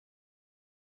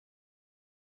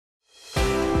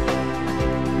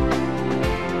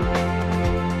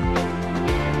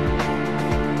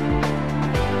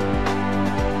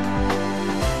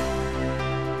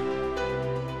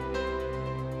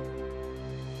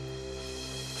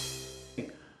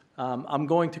I'm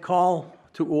going to call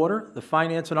to order the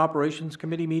Finance and Operations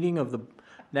Committee meeting of the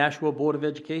Nashua Board of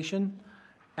Education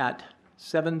at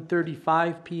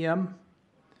 7:35 p.m.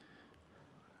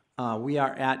 We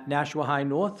are at Nashua High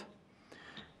North,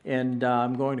 and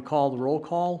I'm going to call the roll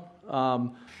call.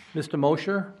 Mr.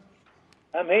 Mosher?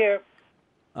 I'm here.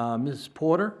 Ms.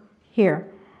 Porter? Here.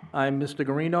 I'm Mr.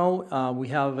 Garino. We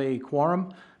have a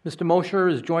quorum. Mr. Mosher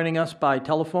is joining us by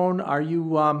telephone. Are you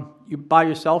you by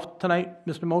yourself tonight,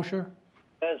 Mr. Mosher?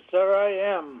 Yes, sir, I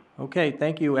am. Okay,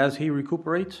 thank you. As he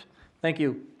recuperates, thank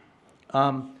you.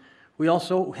 We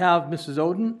also have Mrs.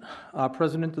 Oden,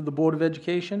 President of the Board of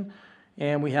Education,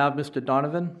 and we have Mr.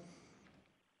 Donovan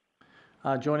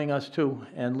joining us too.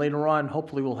 And later on,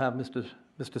 hopefully, we'll have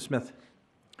Mr. Smith.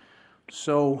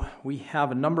 So we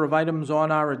have a number of items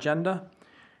on our agenda,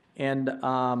 and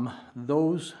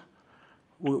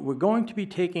we're going to be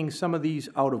taking some of these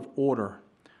out of order.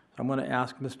 I'm going to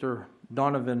ask Mr.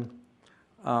 Donovan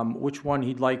which one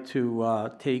he'd like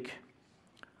to take.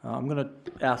 I'm going to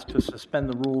ask to suspend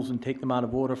the rules and take them out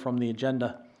of order from the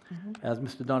agenda, as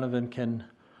Mr. Donovan can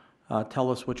tell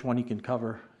us which one he can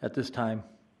cover at this time.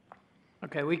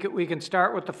 Okay, we can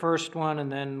start with the first one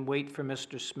and then wait for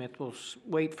Mr. Smith. We'll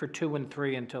wait for 2 and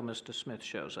 3 until Mr. Smith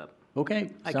shows up.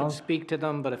 Okay. I can speak to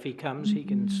them, but if he comes, he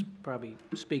can probably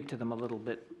speak to them a little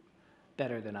bit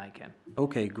better than I can.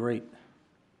 Okay, great.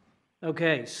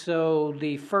 Okay, so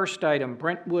the first item,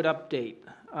 Brentwood update.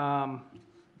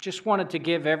 Just wanted to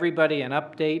give everybody an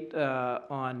update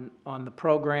on the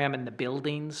program and the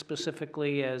buildings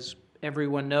specifically. As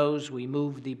everyone knows, we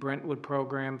moved the Brentwood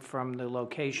program from the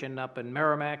location up in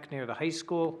Merrimack near the high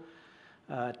school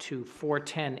to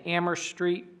 410 Amherst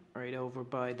Street, right over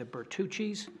by the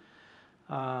Bertucci's.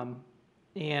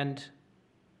 And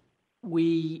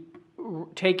we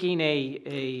taking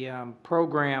a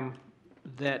program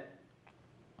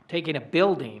taking a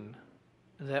building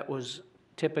that was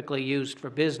typically used for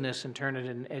business and turn it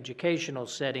in an educational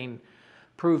setting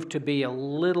proved to be a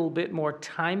little bit more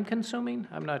time-consuming.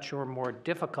 I'm not sure more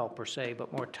difficult per se,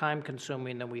 but more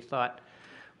time-consuming than we thought.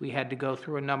 We had to go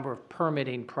through a number of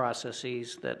permitting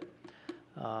processes that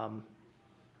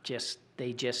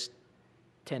they just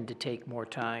tend to take more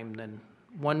time than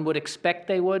one would expect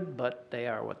they would, but they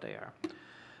are what they are.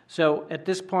 So at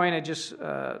this point, I just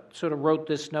sort of wrote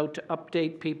this note to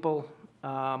update people.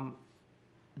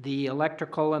 The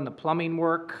electrical and the plumbing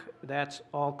work, that's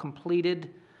all completed.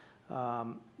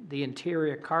 The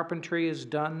interior carpentry is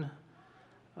done.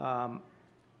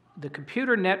 The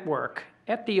computer network,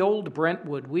 at the old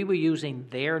Brentwood, we were using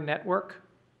their network,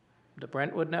 the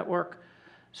Brentwood network,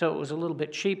 so it was a little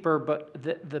bit cheaper, but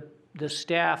the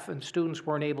staff and students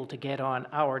weren't able to get on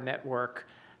our network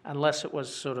unless it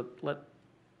was sort of,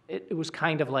 it was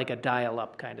kind of like a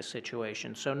dial-up kind of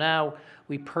situation. So now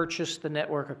we purchased the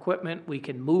network equipment. We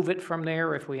can move it from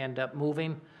there if we end up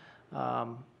moving.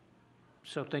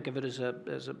 So think of it as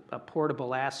a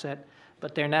portable asset.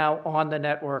 But they're now on the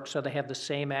network, so they have the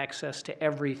same access to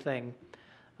everything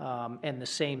and the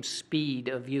same speed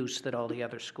of use that all the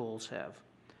other schools have.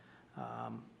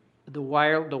 The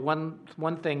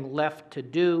one thing left to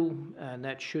do, and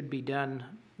that should be done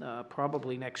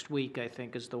probably next week, I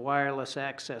think, is the wireless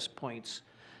access points.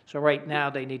 So right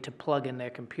now they need to plug in their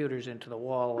computers into the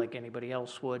wall like anybody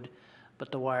else would,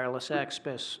 but the wireless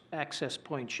access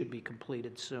point should be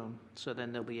completed soon. So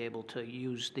then they'll be able to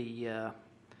use the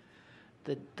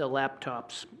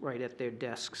laptops right at their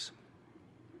desks.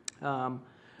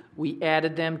 We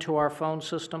added them to our phone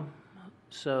system,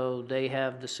 so they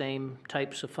have the same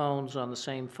types of phones on the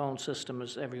same phone system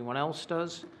as everyone else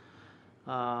does.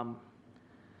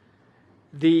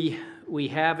 We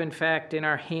have, in fact, in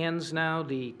our hands now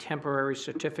the temporary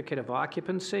certificate of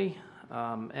occupancy.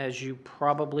 As you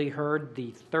probably heard,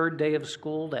 the third day of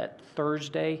school, that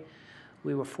Thursday,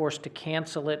 we were forced to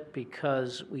cancel it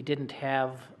because we didn't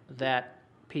have that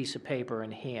piece of paper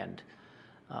in hand.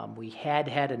 We had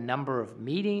a number of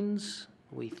meetings.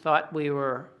 We thought we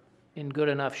were in good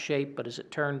enough shape, but as it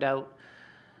turned out,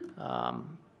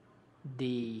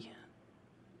 the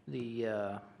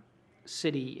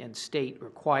city and state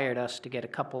required us to get a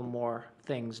couple more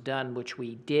things done, which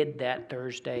we did that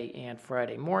Thursday and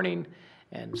Friday morning.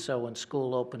 And so when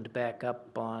school opened back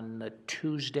up on the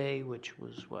Tuesday, which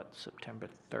was September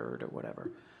 3rd or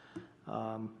whatever,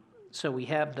 so we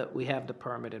have the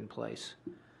permit in place.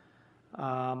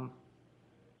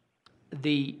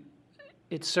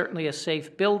 It's certainly a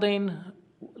safe building.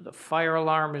 The fire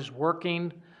alarm is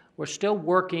working. We're still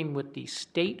working with the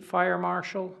state fire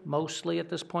marshal, mostly at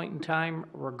this point in time,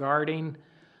 regarding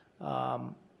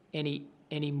any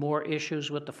more issues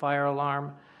with the fire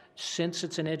alarm. Since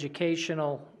it's an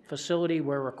educational facility,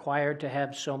 we're required to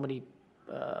have so many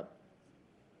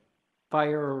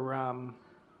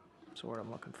what's the word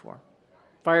I'm looking for?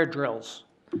 Fire drills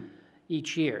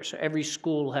each year. So every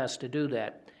school has to do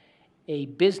that. A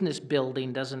business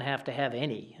building doesn't have to have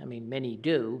any. I mean, many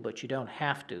do, but you don't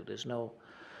have to. There's no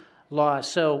law.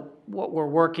 So what we're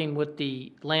working with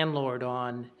the landlord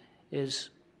on is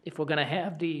if we're going to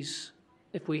have these,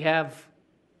 if we have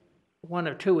 1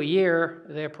 or 2 a year,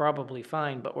 they're probably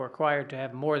fine, but we're required to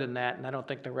have more than that, and I don't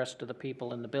think the rest of the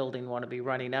people in the building want to be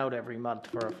running out every month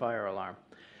for a fire alarm,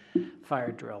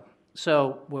 fire drill.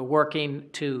 So we're working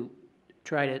to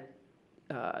try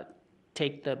to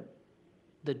take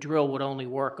the drill would only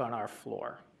work on our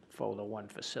floor for the one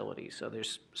facility, so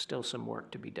there's still some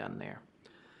work to be done there.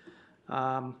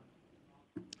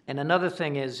 And another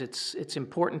thing is it's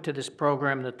important to this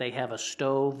program that they have a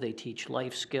stove. They teach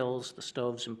life skills. The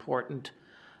stove's important.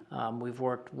 We've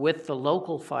worked with the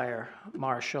local fire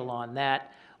marshal on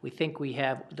that. We think we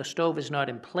have, the stove is not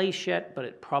in place yet, but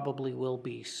it probably will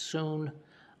be soon.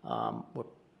 We're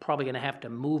probably going to have to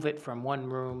move it from one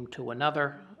room to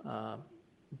another.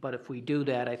 But if we do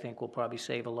that, I think we'll probably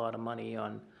save a lot of money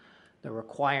on the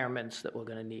requirements that we're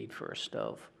going to need for a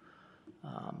stove.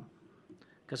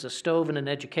 Because a stove in an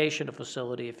educational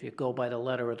facility, if you go by the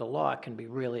letter of the law, can be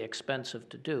really expensive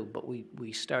to do. But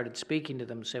we started speaking to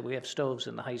them and said, we have stoves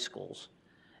in the high schools,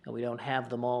 and we don't have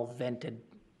them all vented,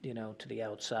 you know, to the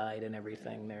outside and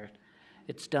everything.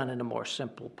 It's done in a more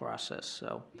simple process.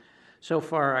 So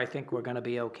far, I think we're going to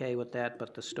be okay with that,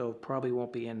 but the stove probably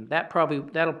won't be in.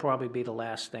 That'll probably be the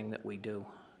last thing that we do,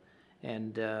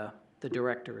 and the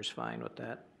director is fine with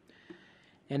that.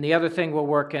 And the other thing we're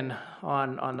working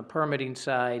on the permitting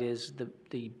side is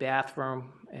the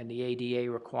bathroom and the ADA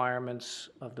requirements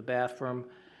of the bathroom.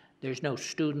 There's no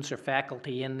students or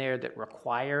faculty in there that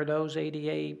require those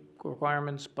ADA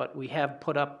requirements, but we have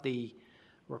put up the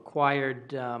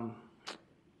required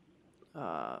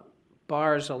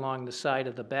bars along the side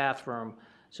of the bathroom.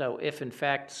 So if in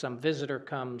fact some visitor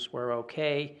comes, we're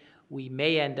okay. We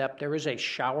may end up, there is a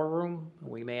shower room.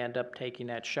 We may end up taking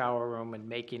that shower room and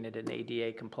making it an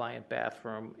ADA compliant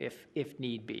bathroom if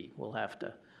need be. We'll have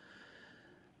to,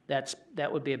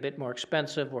 that would be a bit more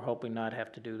expensive. We're hoping not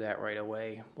have to do that right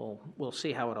away. We'll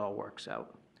see how it all works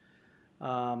out.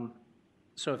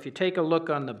 So if you take a look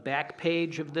on the back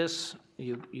page of this,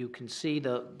 you can see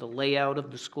the layout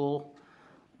of the school.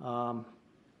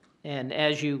 And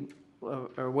as you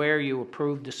are aware, you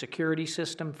approved the security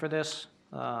system for this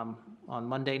on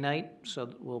Monday night, so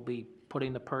we'll be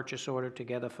putting the purchase order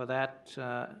together for that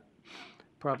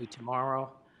probably tomorrow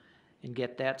and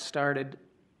get that started.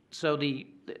 So the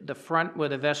front where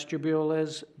the vestibule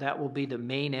is, that will be the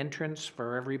main entrance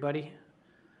for everybody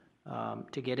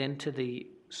to get into the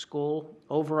school.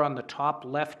 Over on the top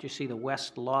left, you see the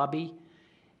west lobby.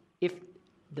 If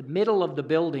the middle of the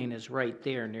building is right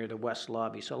there near the west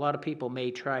lobby, so a lot of people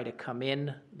may try to come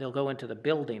in. They'll go into the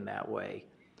building that way,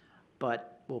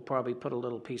 but we'll probably put a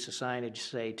little piece of signage,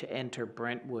 say, to enter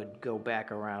Brentwood, go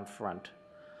back around front.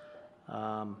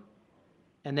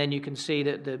 And then you can see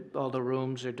that all the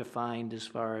rooms are defined as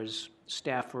far as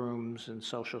staff rooms and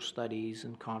social studies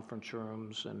and conference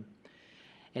rooms.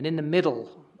 And in the middle,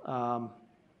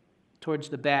 towards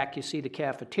the back, you see the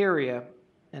cafeteria.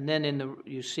 And then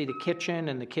you see the kitchen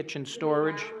and the kitchen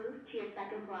storage. Move to your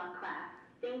second block, class.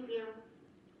 Thank you.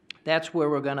 That's where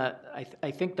we're gonna.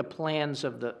 I think the plans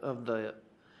of the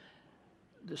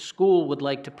school would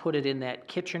like to put it in that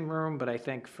kitchen room, but I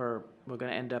think we're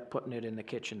gonna end up putting it in the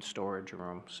kitchen storage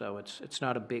room. So it's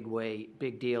not a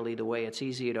big deal either way. It's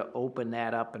easier to open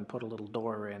that up and put a little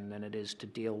door in than it is to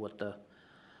deal with the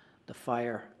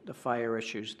fire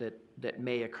issues that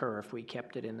may occur if we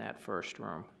kept it in that first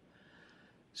room.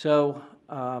 So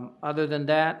other than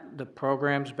that, the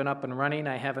program's been up and running.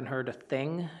 I haven't heard a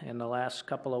thing in the last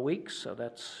couple of weeks, so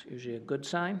that's usually a good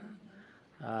sign.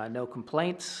 No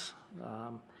complaints.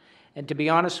 And to be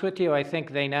honest with you, I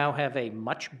think they now have a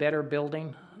much better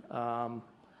building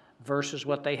versus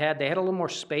what they had. They had a little more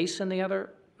space in the other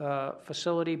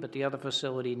facility, but the other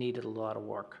facility needed a lot of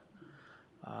work.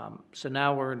 So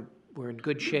now we're in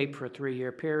good shape for a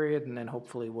 3-year period, and then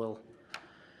hopefully we'll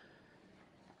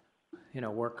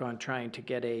work on trying to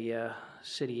get a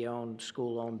city-owned,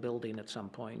 school-owned building at some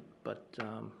point. But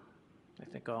I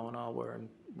think all in all, we're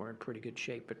in pretty good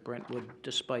shape at Brentwood,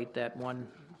 despite that one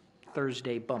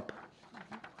Thursday bump.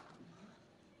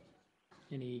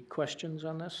 Any questions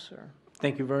on this? Or?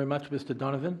 Thank you very much, Mr.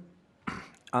 Donovan.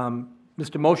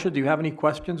 Mr. Mosher, do you have any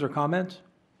questions or comments?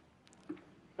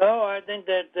 No, I think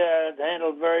that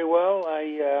handled very well.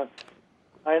 I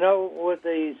I know with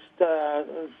the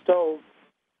stove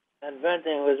and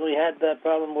venting was we had that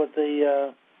problem with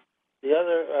the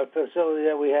other facility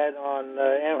that we had on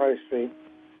Amherst Street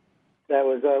that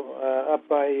was up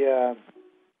by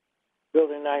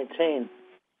Building 19.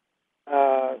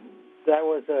 That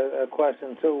was a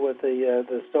question too with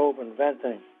the stove and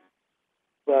venting,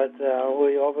 but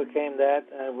we overcame that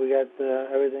and we got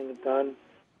everything done.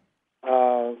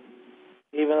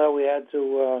 Even though we had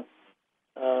to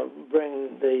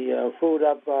bring the food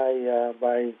up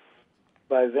by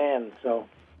van, so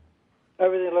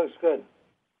everything looks good.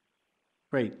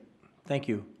 Great, thank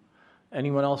you.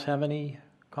 Anyone else have any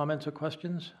comments or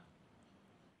questions?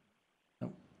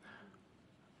 No.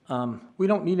 We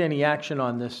don't need any action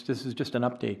on this. This is just an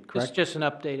update, It's correct? just an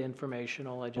update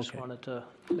informational. I just Okay. wanted to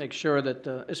make sure that,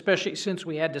 especially since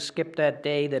we had to skip that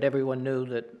day, that everyone knew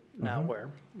that now we're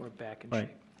back in Right.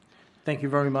 shape. Thank you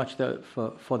very much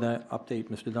for that update,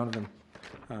 Mr. Donovan,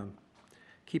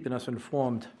 keeping us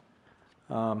informed.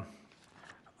 Our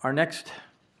next,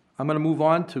 I'm going to move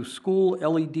on to school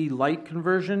LED light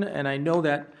conversion, and I know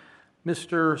that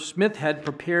Mr. Smith had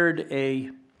prepared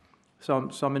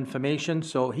some information,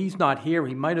 so he's not here.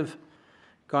 He might have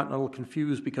gotten a little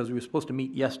confused because we were supposed to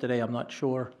meet yesterday, I'm not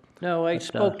sure. No, I But,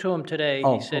 spoke to him today.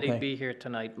 oh, He said okay. he'd be here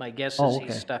tonight. My guess Oh, is okay.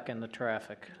 he's stuck in the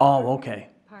traffic. Oh, okay.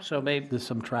 So maybe, There's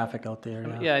some traffic out there,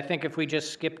 yeah. yeah, I think if we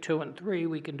just skip 2 and 3,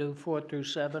 we can do 4 through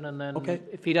 7, and then Okay.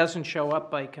 if he doesn't show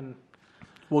up, I can,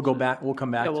 We'll go back, we'll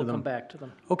come back yeah, to them. we'll come back to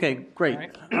them. Okay, great. All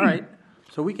right. All right.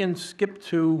 So we can skip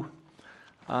to,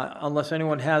 unless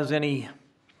anyone has any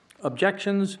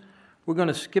objections, we're going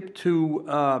to skip to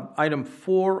item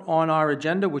 4 on our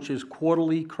agenda, which is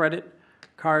quarterly credit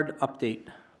card update.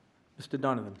 Mr.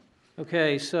 Donovan.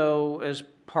 Okay, so as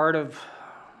part of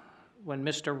when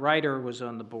Mr. Ryder was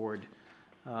on the board,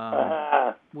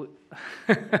 Mr.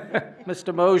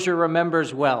 Mosier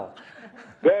remembers well.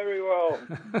 Very well.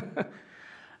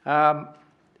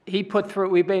 He put through,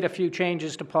 we made a few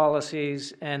changes to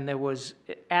policies, and there was,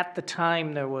 at the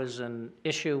time, there was an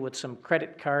issue with some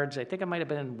credit cards. I think it might have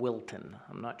been in Wilton,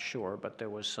 I'm not sure, but there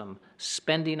was some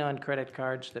spending on credit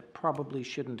cards that probably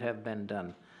shouldn't have been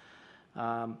done.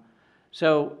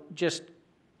 So just,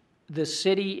 the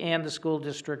city and the school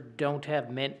district don't have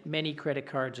many credit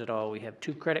cards at all. We have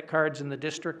 2 credit cards in the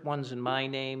district. One's in my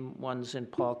name, one's in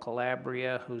Paul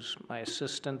Calabria, who's my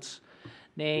assistant's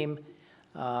name.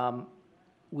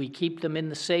 We keep them in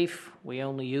the safe. We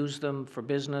only use them for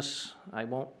business. I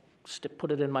won't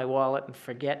put it in my wallet and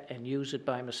forget and use it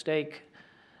by mistake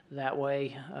that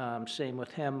way. Same with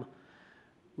him.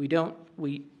 We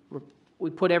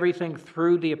put everything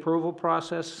through the approval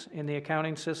process in the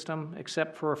accounting system,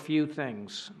 except for a few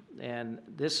things. And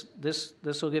this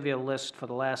will give you a list for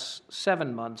the last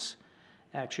 7 months,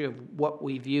 actually, of what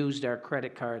we've used our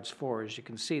credit cards for. As you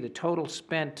can see, the total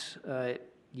spent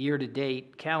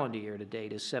year-to-date, calendar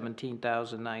year-to-date, is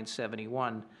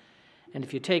 $17,971. And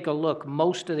if you take a look,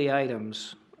 most of the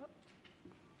items,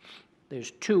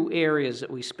 there's 2 areas that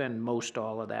we spend most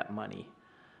all of that money.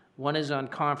 One is on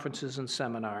conferences and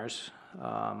seminars,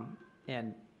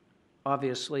 and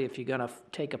obviously, if you're going to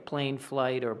take a plane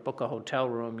flight or book a hotel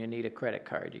room, you need a credit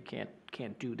card. You can't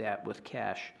do that with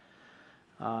cash.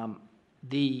 When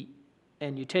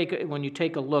you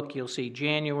take a look, you'll see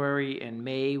January and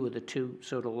May were the 2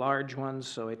 sort of large ones.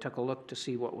 So I took a look to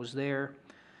see what was there.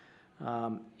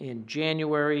 In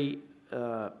January,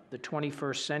 the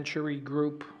 21st Century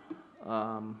Group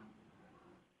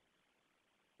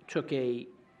took a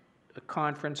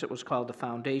conference. It was called the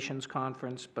Foundations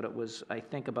Conference, but it was, I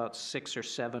think, about 6 or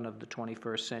 7 of the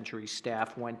 21st Century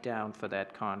staff went down for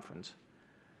that conference.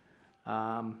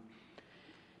 And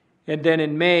then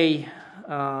in May,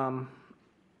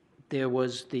 there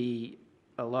was a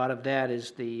lot of that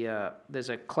is there's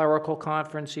a clerical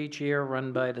conference each year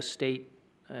run by the state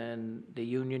and the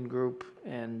union group,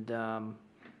 and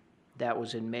that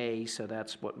was in May, so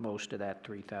that's what most of that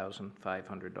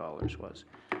 $3,500 was.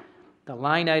 The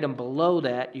line item below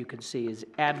that, you can see, is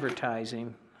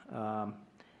advertising,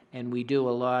 and we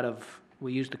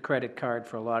use the credit card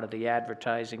for a lot of the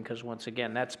advertising, because once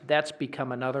again, that's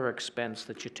become another expense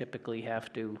that you typically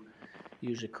have to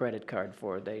use a credit card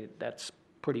for. That's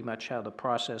pretty much how the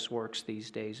process works these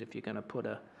days. If you're going to put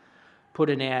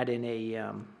an ad in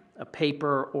a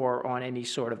paper or on any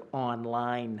sort of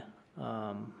online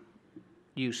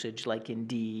usage, like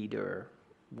Indeed or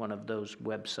one of those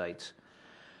websites.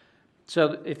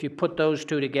 So if you put those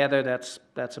 2 together, that's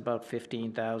about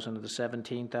 $15,000 of the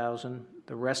 $17,000.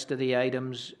 The rest of the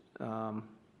items,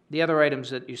 the other items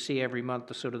that you see every month,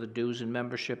 the sort of the dues and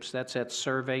memberships, that's at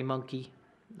SurveyMonkey.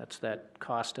 That's that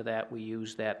cost of that. We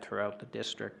use that throughout the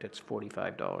district. It's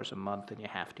 $45 a month, and you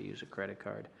have to use a credit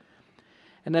card.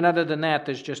 And then other than that,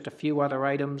 there's just a few other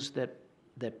items that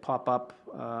pop up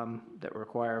that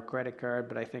require a credit card,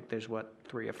 but I think there's,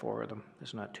 3 or 4 of them.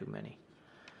 There's not too many.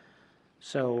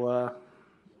 So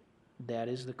that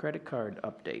is the credit card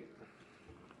update.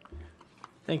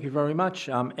 Thank you very much.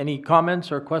 Any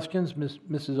comments or questions,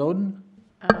 Mrs. Oden?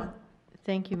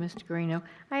 Thank you, Mr. Guarino.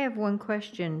 I have one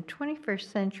question.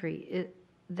 21st Century,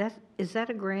 is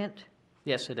that a grant?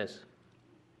 Yes, it is.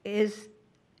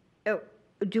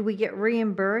 Do we get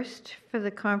reimbursed for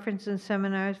the conference and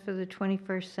seminars for the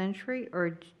 21st Century,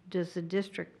 or does the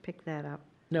district pick that up?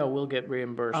 No, we'll get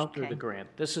reimbursed through Okay. the grant.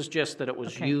 This is just that it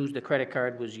was Okay. used, the credit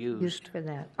card was Used for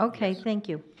that? Okay, Yes. thank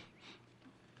you.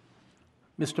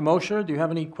 Mr. Mosher, do you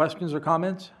have any questions or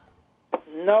comments?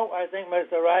 No, I think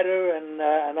Mr. Ryder and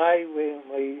I, we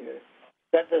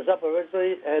set this up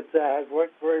originally. It has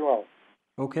worked very well.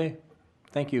 Okay,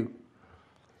 thank you.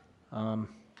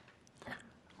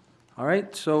 All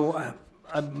right, so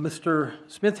Mr.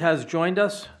 Smith has joined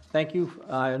us. Thank you.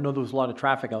 I know there was a lot of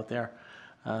traffic out there.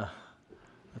 I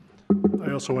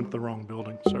also went to the wrong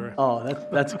building, sorry. Oh,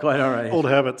 that's quite all right. Old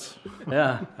habits.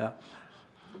 Yeah.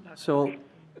 So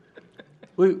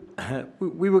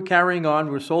we were carrying on,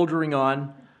 we're soldiering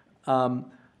on.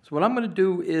 So what I'm going to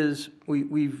do is,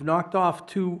 we've knocked off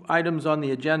 2 items on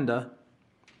the agenda,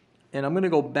 and I'm going to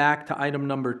go back to item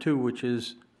number 2, which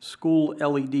is school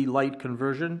LED light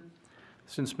conversion,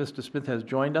 since Mr. Smith has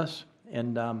joined us.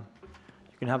 And you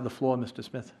can have the floor, Mr.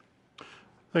 Smith.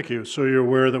 Thank you. So you're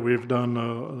aware that we've done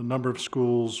a number of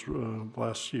schools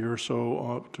last year or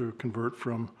so to convert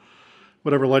from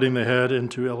whatever lighting they had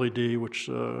into LED, which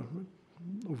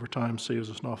over time saves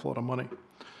us an awful lot of money.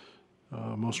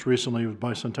 Most recently,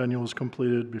 Bicentennial was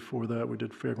completed. Before that, we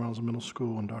did Fairgrounds Middle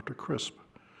School and Dr. Crisp.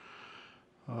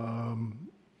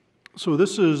 So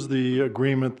this is the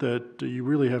agreement that you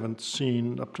really haven't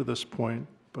seen up to this point,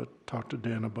 but talked to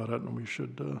Dan about it, and we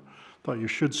thought you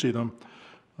should see them.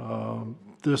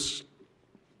 This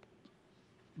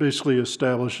basically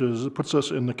it puts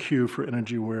us in the queue for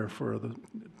EnergyWare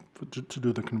to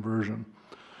do the conversion.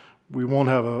 We won't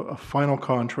have a final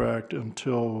contract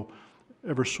until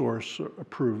Eversource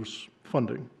approves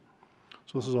funding.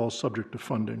 So this is all subject to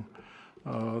funding.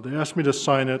 They asked me to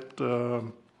sign it,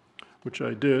 which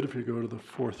I did, if you go to the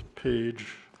 4th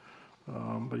page.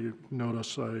 But you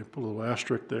notice I put a little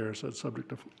asterisk there, it said subject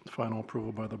to final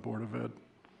approval by the Board of Ed.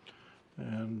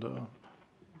 And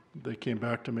they came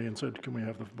back to me and said, can we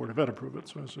have the Board of Ed approve it?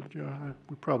 So I said, yeah,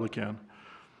 we probably can.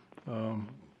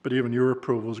 But even your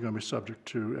approval is going to be subject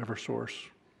to Eversource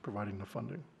providing the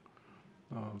funding,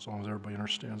 as long as everybody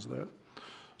understands that.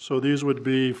 So these would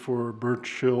be for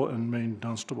Birch Hill and Maine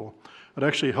Dunstable. I'd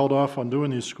actually held off on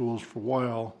doing these schools for a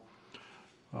while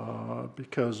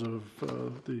because of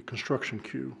the construction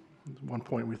queue. At one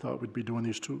point we thought we'd be doing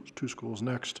these two schools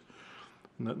next,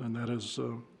 and that is,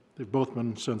 they've both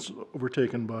been since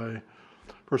overtaken by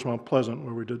first Mount Pleasant,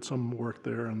 where we did some work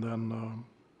there, and then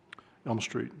Elm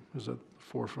Street is at the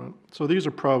forefront. So these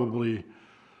are probably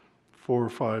 4,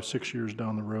 5, 6 years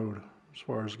down the road as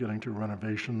far as getting to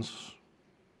renovations,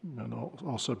 and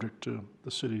all subject to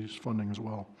the city's funding as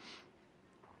well.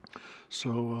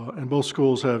 So, and both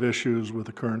schools have issues with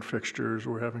the current fixtures.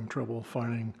 We're having trouble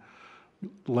finding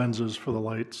lenses for the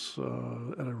lights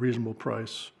at a reasonable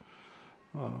price.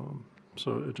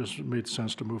 So it just made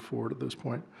sense to move forward at this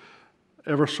point.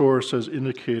 Eversource has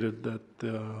indicated that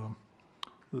the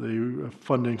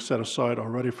funding set aside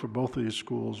already for both of these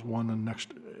schools, one in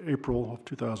next April of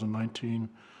 2019,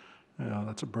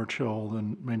 that's at Birch Hill,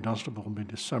 then Maine Dunstable will be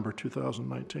December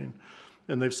 2019.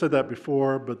 And they've said that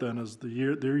before, but then as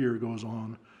their year goes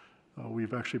on,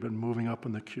 we've actually been moving up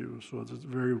in the queue. So it's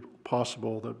very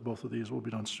possible that both of these will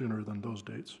be done sooner than those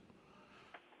dates.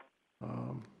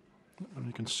 And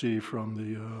you can see from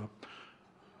the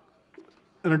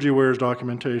EnergyWare's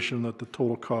documentation that the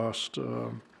total cost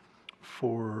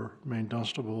for Maine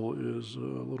Dunstable is a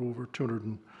little over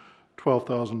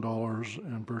 $212,000,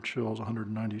 and Birch Hill is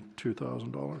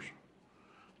 $192,000.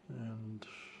 And do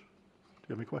you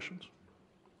have any questions?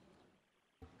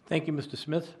 Thank you, Mr.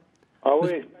 Smith. Are we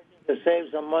expecting to save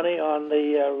some money on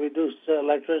the reduced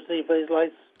electricity for these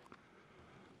lights?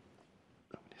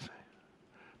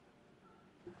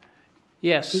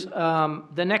 Yes,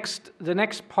 the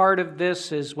next part of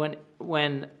this is when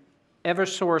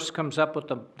Eversource comes up with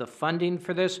the funding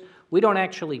for this, we don't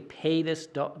actually pay this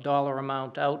dollar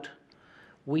amount out.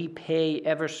 We pay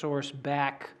Eversource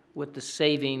back with the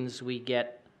savings we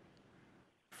get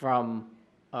from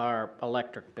our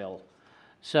electric bill.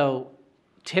 So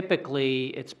Typically,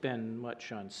 it's been, what,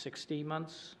 Sean, 60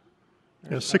 months?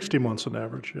 Yeah, 60 months on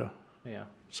average, yeah, Yeah.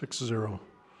 60.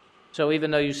 So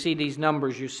even though you see these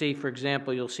numbers, you see, for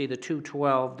example, you'll see the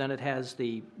 212, then it has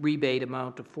the rebate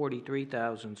amount of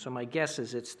 43,000. So my guess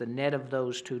is it's the net of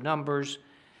those two numbers.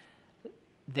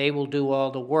 They will do all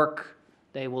the work.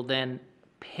 They will then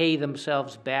pay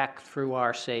themselves back through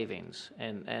our savings.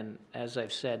 And as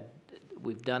I've said,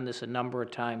 we've done this a number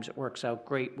of times. It works out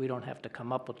great. We don't have to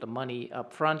come up with the money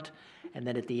up front, and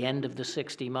then at the end of the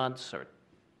 60 months or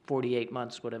 48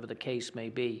 months, whatever the case may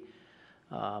be,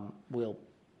 we'll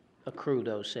accrue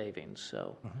those savings.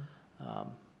 So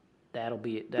that'll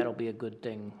be a good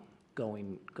thing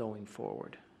going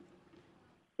forward.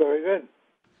 Very good.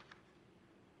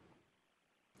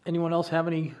 Anyone else have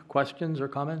any questions or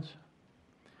comments?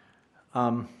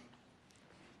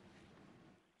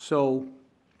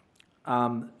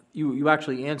 You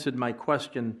actually answered my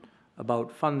question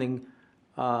about funding.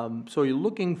 So you're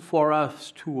looking for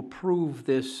us to approve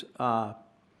this,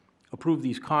 approve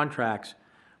these contracts.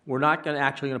 We're not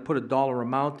actually going to put a dollar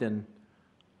amount in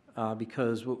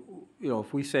because,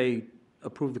 if we say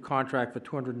approve the contract for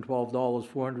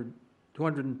 $212,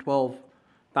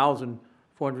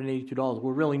 $212,482,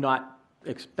 we're really not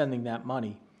expending that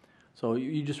money. So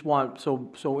you just want,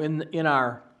 so in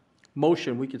our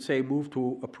motion, we could say move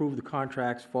to approve the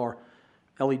contracts for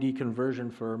LED conversion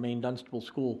for Maine Dunstable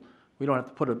School. We don't have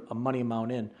to put a money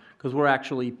amount in because we're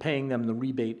actually paying them the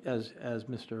rebate as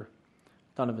Mr.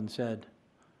 Donovan said.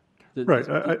 Right.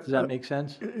 Does that make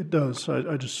sense? It does.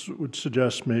 I just would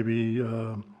suggest maybe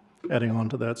adding on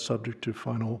to that, subject to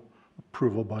final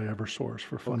approval by Eversource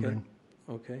for funding.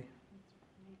 Okay.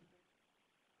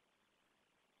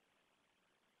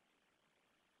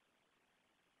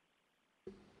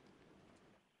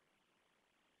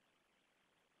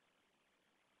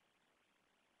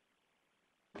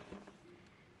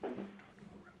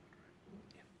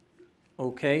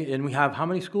 Okay, and we have how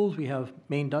many schools? We have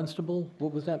Maine Dunstable,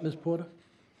 what was that, Ms. Porter?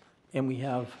 And we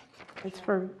have It's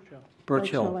for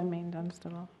Birch Hill. and Maine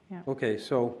Dunstable, yeah. Okay,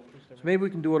 so maybe we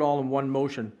can do it all in one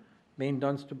motion. Maine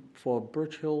Dunstable, for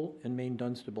Birch Hill and Maine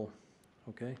Dunstable,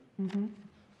 okay?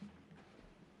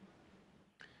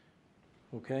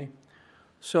 Okay,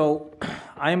 so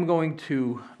I am going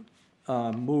to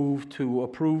move to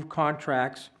approve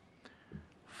contracts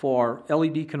for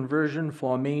LED conversion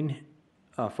for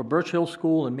for Birch Hill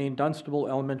School and Maine Dunstable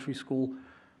Elementary School,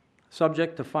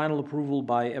 subject to final approval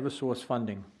by Eversource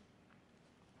funding.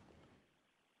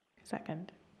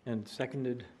 Second. And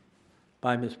seconded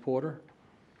by Ms. Porter.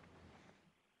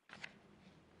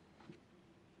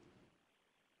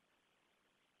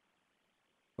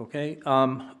 Okay,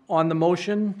 on the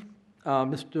motion,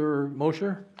 Mr.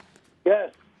 Mosher,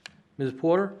 Yes. Ms.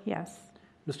 Porter, Yes.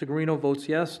 Mr. Guarino votes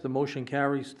yes. The motion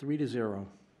carries 3-0.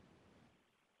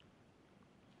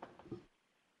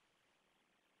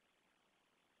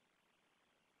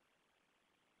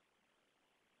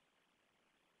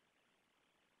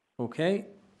 Okay,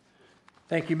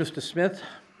 thank you, Mr. Smith.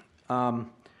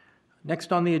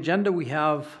 Next on the agenda, we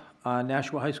have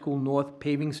Nashua High School North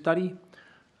paving study.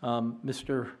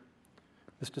 Mr.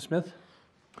 Smith?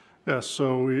 Yes,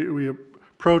 so we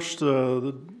approached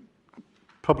the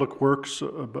Public Works,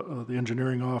 the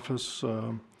engineering office,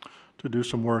 to do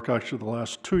some work actually the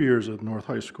last 2 years at North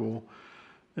High School.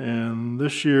 And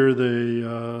this year they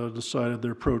decided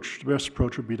the best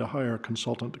approach would be to hire a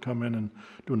consultant to come in and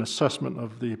do an assessment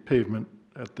of the pavement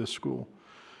at this school.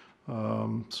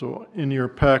 So in your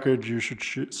package, you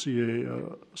should see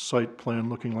a site plan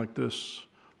looking like this,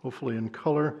 hopefully in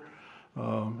color.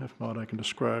 If not, I can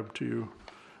describe to you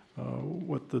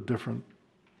what the different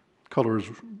colors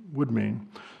would mean.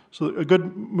 So a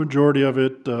good majority of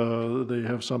it, they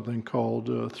have something called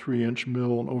a 3-inch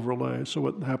mill and overlay. So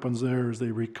what happens there is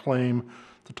they reclaim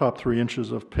the top 3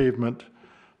 inches of pavement.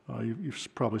 You've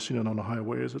probably seen it on the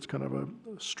highways. It's kind of a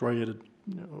striated,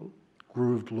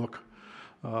 grooved look.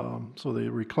 So they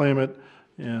reclaim it,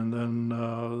 and then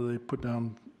they put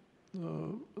down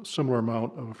a similar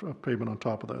amount of pavement on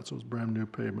top of that. So it's brand new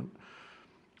pavement.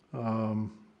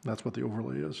 That's what the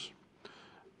overlay is.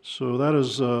 So that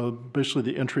is basically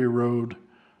the entry road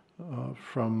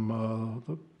from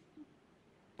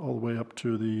all the way up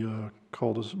to the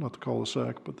cul-de-sac, not the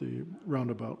cul-de-sac, but the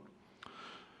roundabout.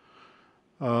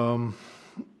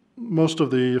 Most of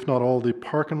the, if not all the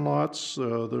parking lots, they're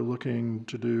looking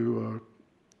to do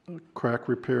a crack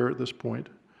repair at this point.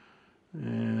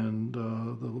 And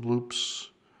the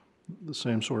loops, the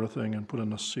same sort of thing, and put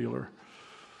in a sealer.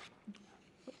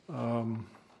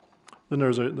 Then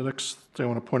there's the next thing I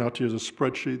want to point out to you is a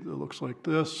spreadsheet that looks like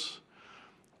this.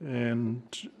 And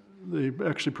they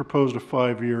actually proposed a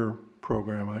 5-year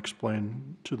program. I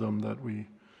explained to them that we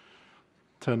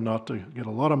tend not to get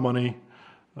a lot of money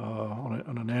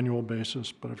on an annual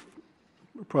basis, but if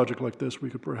a project like this we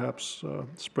could perhaps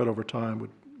spread over time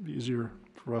would be easier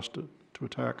for us to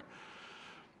attack.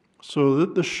 So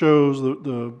this shows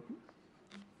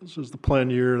this is the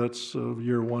plan year. That's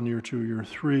year 1, year 2, year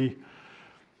 3.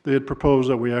 They had proposed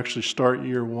that we actually start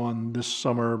year 1 this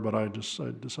summer, but I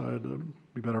decided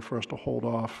it'd be better for us to hold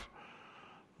off.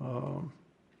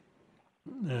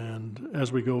 And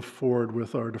as we go forward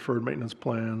with our deferred maintenance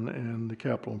plan and the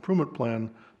capital improvement plan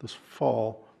this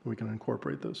fall, we can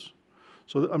incorporate this.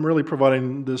 So I'm really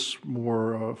providing this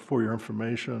more for your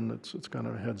information. It's kind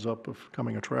of a heads up of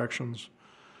coming attractions.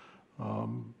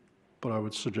 But I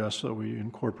would suggest that we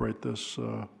incorporate this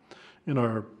in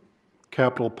our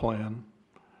capital plan.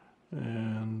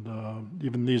 And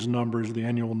even these numbers, the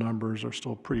annual numbers, are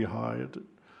still pretty high.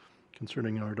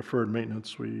 Concerning our deferred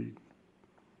maintenance, we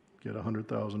get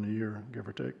 $100,000 a year, give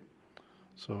or take.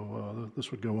 So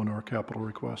this would go into our capital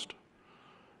request.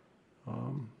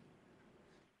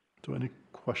 So any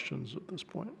questions at this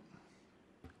point?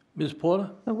 Ms.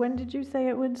 Porter? So when did you say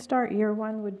it would start? Year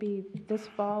 1 would be this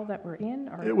fall that we're in,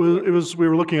 or? It was. We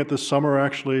were looking at this summer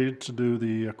actually to do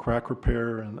the crack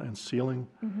repair and sealing,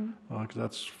 because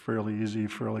that's fairly easy,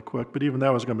 fairly quick. But even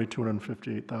that was going to be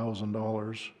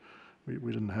 $258,000.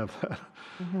 We didn't have that.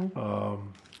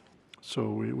 So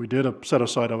we did set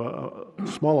aside a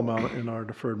small amount in our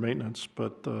deferred maintenance,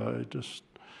 but it just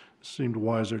seemed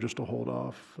wiser just to hold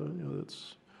off.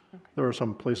 There are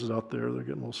some places out there that are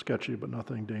getting a little sketchy, but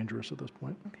nothing dangerous at this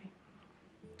point. Okay,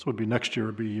 So it'd be next year,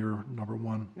 would be year number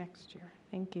 1. next year.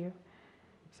 Thank you.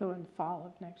 So in fall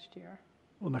of next year,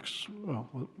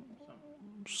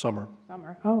 Summer.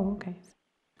 summer. Oh, okay.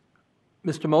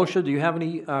 Mr. Mosher, do you have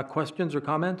any questions or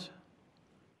comments?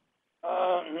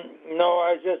 No,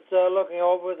 I was just looking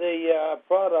over the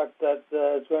product that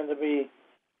is going to be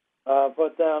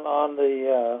put down on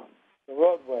the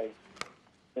roadway,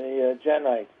 the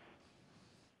Genite.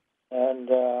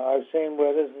 And I've seen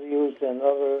where this is used in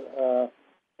other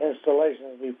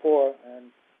installations before,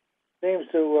 and seems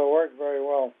to work very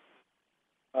well.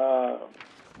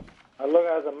 I look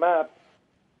at the map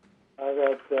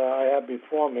that I have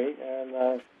before me,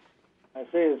 and I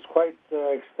see it's quite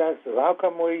extensive. How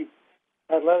come we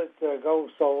had let it go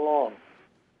so long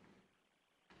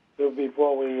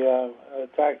before we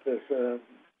attacked this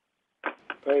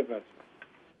pavement?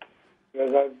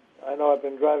 Because I know I've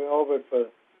been driving over it for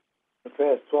the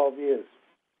past 12 years.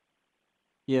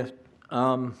 Yes.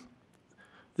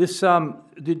 This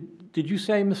did you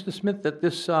say, Mr. Smith, that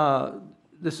this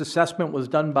assessment was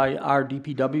done by our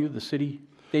DPW, the city?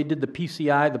 They did the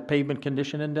PCI, the Pavement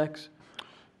Condition Index?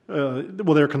 Well,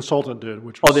 their consultant did,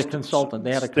 which Oh, was their consultant.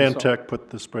 They had a consultant. Stantec put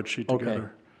the spreadsheet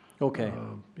together. Okay.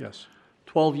 Yes.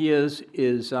 12 years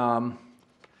is, 12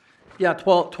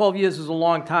 years is a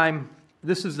long time.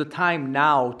 This is the time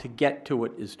now to get to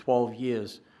it, is 12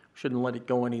 years. Shouldn't let it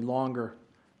go any longer.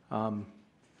 Also,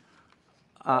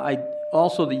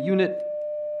 the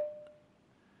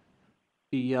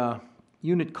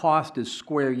unit cost is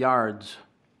square yards.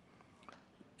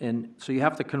 And so you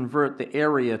have to convert the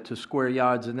area to square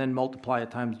yards and then multiply it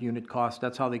times unit cost.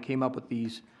 That's how they came up with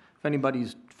these. If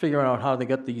anybody's figuring out how they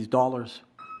get these dollars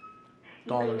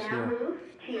You may now here. move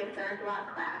to your third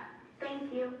block class.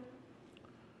 Thank you.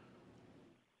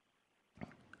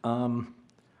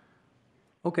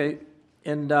 Okay,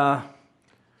 and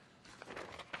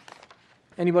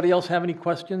anybody else have any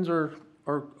questions or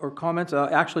comments?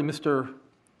 Actually, Mr.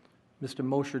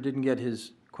 Mosher didn't get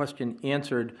his question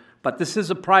answered, but this is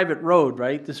a private road,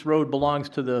 right? This road belongs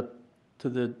to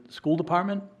the school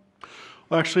department?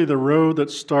 Well, actually, the road that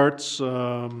starts,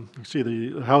 you see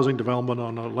the housing development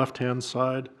on the left-hand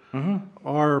side.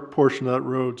 Our portion of that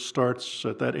road starts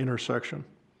at that intersection.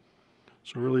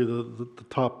 So really the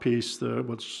top piece,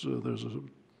 there's a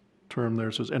term there,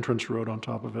 it says entrance road on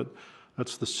top of it.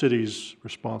 That's the city's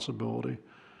responsibility.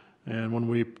 And when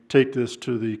we take this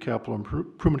to the Capital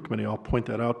Improvement Committee, I'll point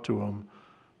that out to them.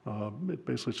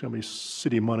 Basically, it's going to be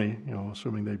city money,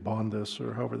 assuming they bond this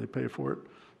or however they pay for it.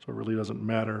 So it really doesn't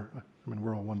matter. I mean,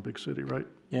 we're all one big city, right?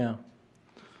 Yeah.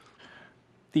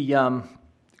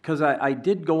 Because I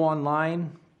did go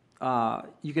online.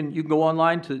 You can go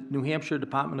online to New Hampshire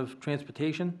Department of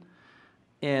Transportation,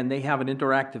 and they have an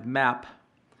interactive map.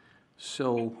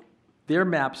 So their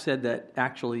map said that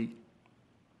actually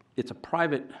it's a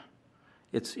private.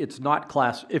 It's not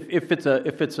class. If it's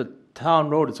a town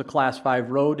road, it's a class 5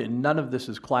 road, and none of this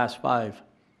is class 5.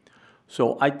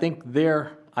 So I think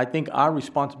our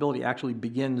responsibility actually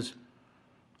begins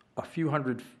a few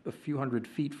hundred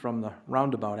feet from the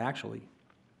roundabout, actually.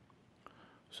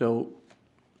 So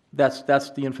that's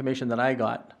the information that I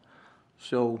got.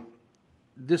 So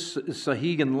this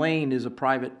Sahegan Lane is a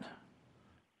private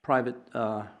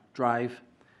drive,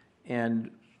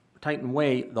 and Titan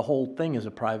Way, the whole thing is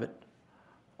a private,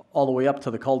 all the way up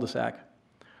to the cul-de-sac.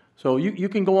 So you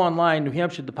can go online, New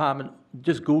Hampshire Department,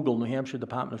 just Google New Hampshire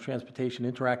Department of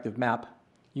Transportation interactive map.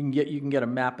 You can get a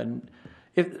map, and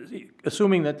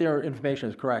assuming that their information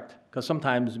is correct, because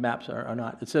sometimes maps are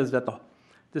not. It says that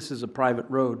this is a private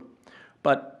road,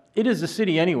 but it is the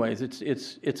city anyways.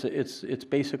 It's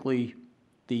basically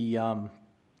the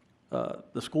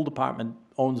school department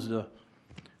owns the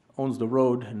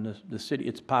road, and the city,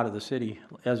 it's part of the city,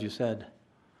 as you said.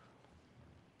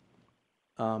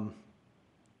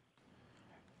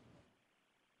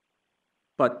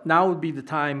 But now would be the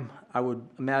time, I would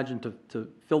imagine, to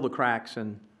fill the cracks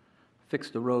and fix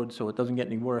the road so it doesn't get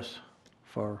any worse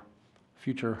for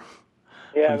future.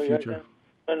 Yeah, for the future.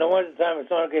 In the winter time, it's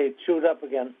not going to get chewed up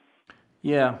again.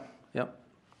 Yeah, yep.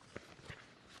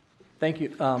 Thank you.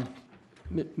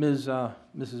 Mrs.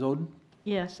 Oden?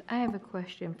 Yes, I have a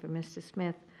question for Mr.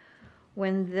 Smith.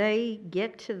 When they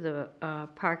get to the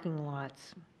parking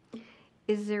lots,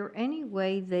 is there any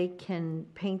way they can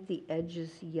paint the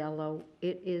edges yellow?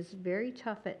 It is very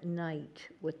tough at night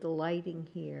with the lighting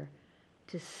here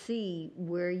to see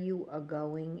where you are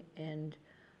going, and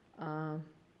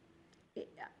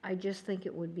I just think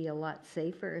it would be a lot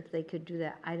safer if they could do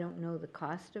that. I don't know the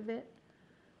cost of it,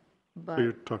 but... So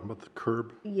you're talking about the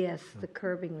curb? Yes, the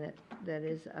curbing that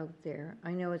is out there.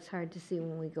 I know it's hard to see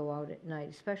when we go out at night,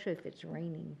 especially if it's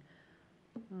raining.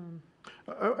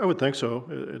 I would think so.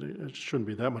 It shouldn't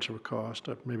be that much of a cost.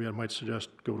 Maybe I might suggest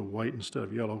go to white instead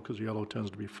of yellow, because yellow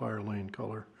tends to be fire lane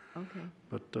color. Okay,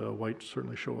 But white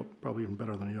certainly show up probably even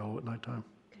better than yellow at nighttime.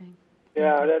 okay.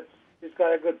 Yeah, he's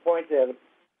got a good point there.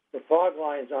 The fog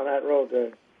lines on that road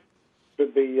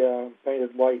should be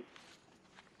painted white.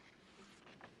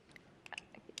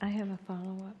 I have a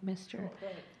follow-up, Mr.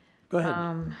 Go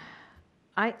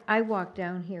ahead. I walk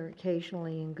down here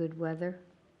occasionally in good weather,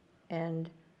 and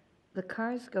the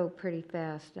cars go pretty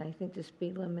fast. I think the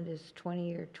speed limit is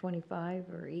 20 or 25,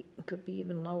 or it could be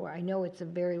even lower. I know it's a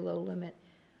very low limit.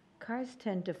 Cars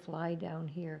tend to fly down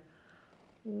here.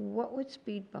 What would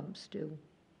speed bumps do?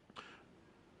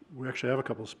 We actually have a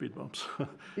couple of speed bumps. So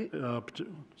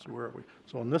where are we?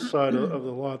 So on this side of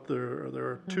the lot, there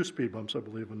are two speed bumps, I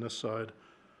believe, on this side.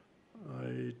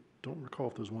 I don't recall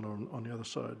if there's one on the other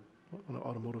side, on the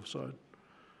automotive side.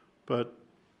 But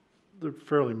they're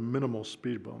fairly minimal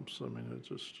speed bumps. I mean, it's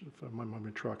just, if I'm in my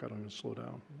truck, I don't even slow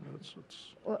down.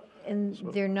 Well, and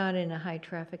they're not in a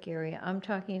high-traffic area. I'm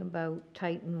talking about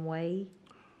Titan Way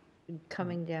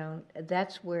coming down.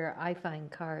 That's where I find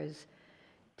cars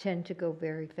tend to go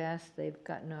very fast. They've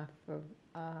gotten off of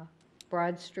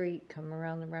Broad Street, come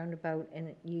around the roundabout,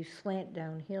 and you slant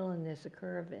downhill, and there's a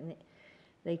curve, and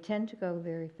they tend to go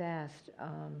very fast.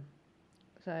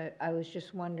 So I was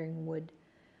just wondering,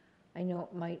 I know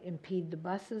it might impede the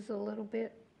buses a little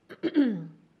bit,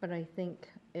 but I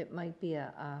think it might be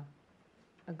a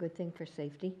good thing for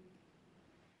safety.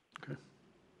 Okay.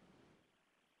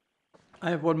 I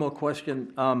have one more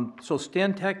question. So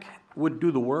Stantec would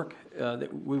do the work, that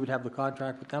we would have the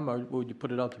contract with them, or would you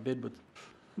put it out to bid with?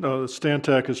 No,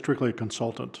 Stantec is strictly a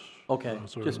consultant. Okay,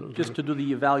 So just to do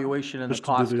the evaluation and the just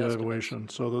cost to do the estimates. evaluation.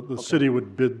 So the Okay. city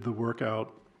would bid the work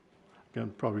out,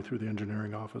 again, probably through the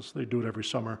engineering office. They do it every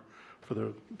summer for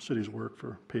the city's work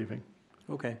for paving.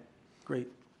 Okay,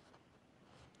 great.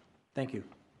 Thank you.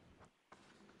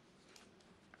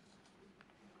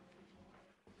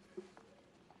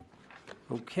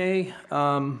 Okay,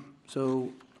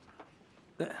 so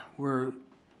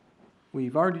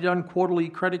we've already done quarterly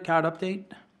credit card update.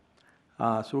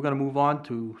 So we're going to move on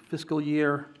to fiscal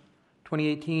year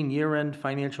 2018 year-end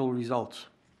financial results.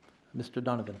 Mr.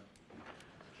 Donovan.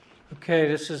 Okay,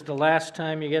 this is the last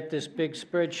time you get this big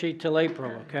spreadsheet till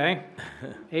April, okay?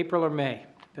 April or May,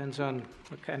 depends on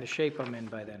what kind of shape I'm in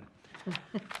by then.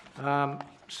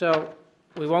 So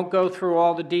we won't go through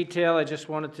all the detail. I just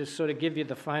wanted to sort of give you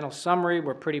the final summary.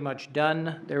 We're pretty much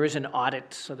done. There is an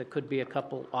audit, so there could be a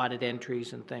couple audit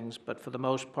entries and things, but for the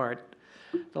most part,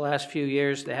 the last few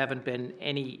years, there haven't been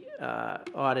any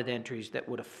audit entries that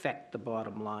would affect the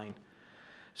bottom line.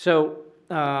 So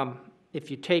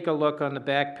if you take a look on the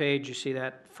back page, you see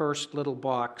that first little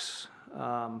box.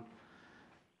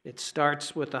 It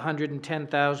starts with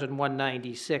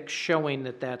 110,196, showing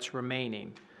that that's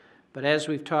remaining. But as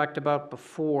we've talked about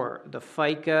before, the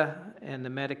FICA and the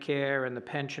Medicare and the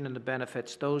pension and the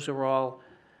benefits, those are all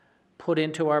put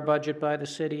into our budget by the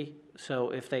city.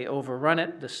 So if they overrun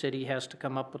it, the city has to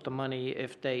come up with the money.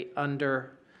 If they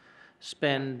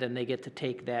underspend, then they get to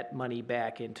take that money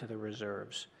back into the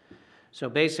reserves. So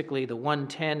basically, the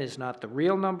 110 is not the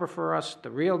real number for us.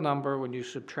 The real number, when you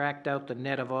subtract out the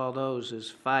net of all those,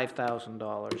 is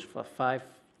 $5,000, for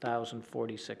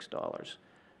 $5,046.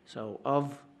 So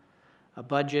of a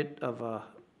budget of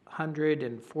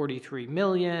 143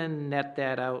 million, net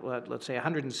that out, let's say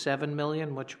 107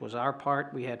 million, which was our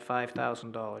part, we had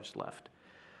 $5,000 left.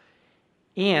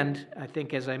 And I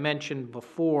think, as I mentioned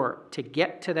before, to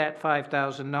get to that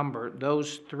 5,000 number,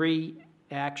 those three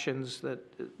actions that,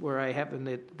 where I have in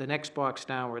the next box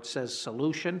now where it says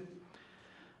solution,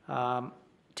 to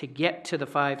get to the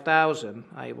 5,000,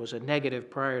 I was a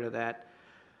negative prior to that,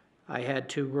 I had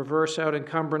to reverse out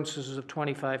encumbrances of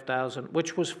 25,000,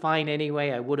 which was fine anyway.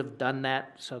 I would have done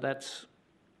that. So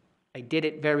I did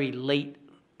it very late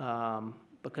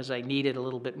because I needed a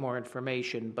little bit more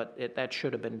information, but that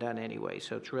should have been done anyway.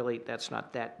 So that's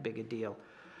not that big a deal.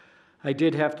 I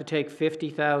did have to take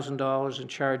 $50,000 and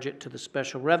charge it to the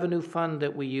special revenue fund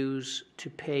that we use to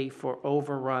pay for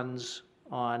overruns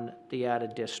on the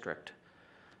out-of-district.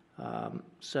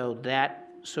 So that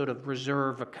sort of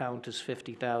reserve account is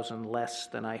 $50,000 less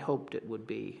than I hoped it would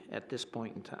be at this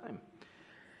point in time.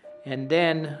 And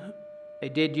then I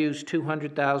did use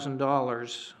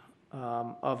 $200,000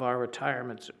 of our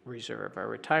retirement reserve. Our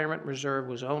retirement reserve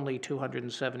was only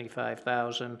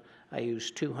 $275,000. I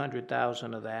used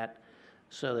 $200,000 of that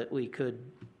so that we could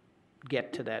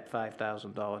get to that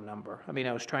 $5,000 number. I mean,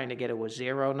 I was trying to get to a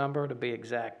zero number to be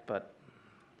exact, but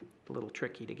a little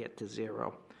tricky to get to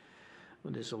zero.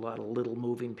 There's a lot of little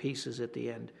moving pieces at the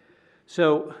end.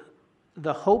 So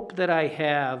the hope that I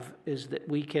have is that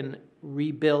we can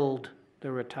rebuild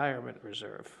the retirement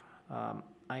reserve.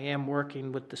 I am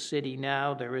working with the city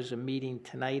now. There is a meeting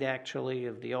tonight, actually,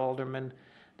 of the aldermen.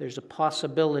 There's a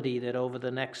possibility that over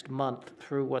the next month,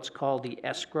 through what's called the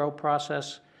escrow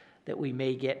process, that we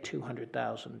may get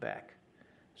 $200,000 back.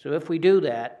 So if we do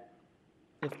that,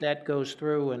 if that goes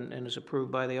through and is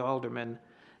approved by the aldermen,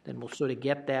 then we'll sort of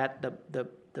get that, the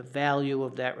value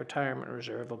of that retirement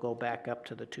reserve will go back up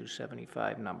to the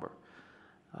 275 number.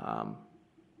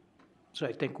 So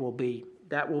I think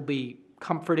that will be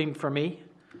comforting for me,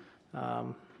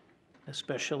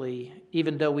 especially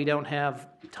even though we don't have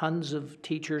tons of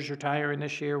teachers retiring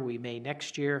this year, we may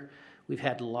next year. We've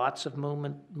had lots of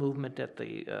movement at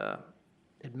the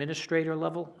administrator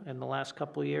level in the last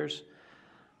couple of years.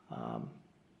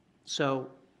 So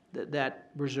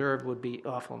that reserve would be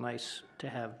awful nice to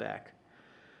have back.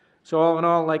 So all in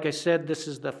all, like I said, this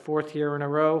is the fourth year in a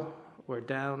row. We're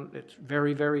down, it's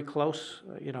very, very close.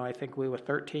 I think we were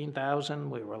 13,000,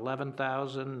 we were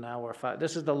 11,000, now we're 5.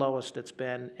 This is the lowest it's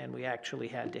been, and we actually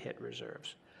had to hit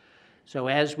reserves. So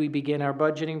as we begin our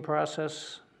budgeting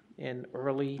process in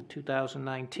early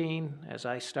 2019, as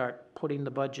I start putting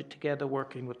the budget together,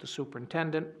 working with the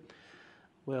superintendent,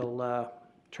 we'll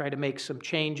try to make some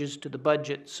changes to the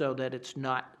budget so that it's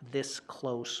not this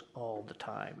close all the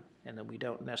time and that we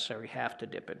don't necessarily have to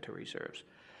dip into reserves.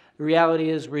 The reality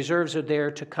is reserves are there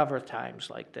to cover times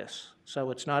like this.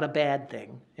 So it's not a bad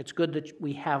thing. It's good that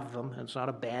we have them. It's not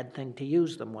a bad thing to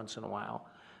use them once in a while,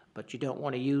 but you don't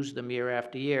want to use them year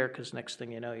after year because next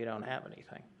thing you know, you don't have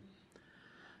anything.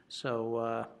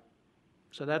 So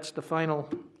that's the final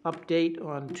update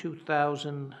on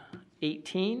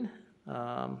 2018.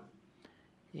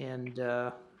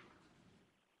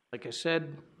 Like I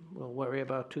said, we'll worry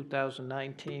about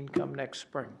 2019 come next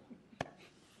spring.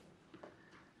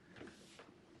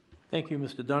 Thank you,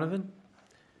 Mr. Donovan.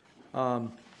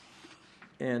 I'm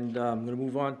going to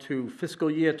move on to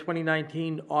fiscal year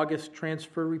 2019 August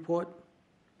transfer report.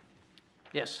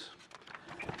 Yes.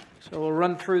 So we'll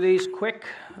run through these quick.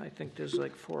 I think there's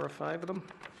like 4 or 5 of them.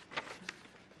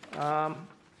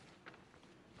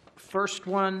 First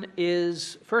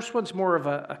one's more of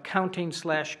a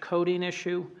accounting/coding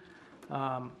issue.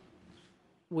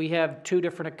 We have 2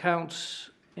 different accounts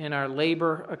in our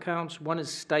labor accounts. One is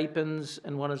stipends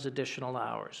and one is additional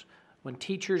hours. When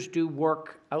teachers do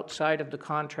work outside of the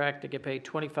contract, they get paid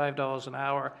 $25 an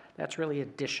hour. That's really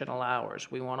additional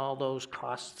hours. We want all those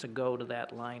costs to go to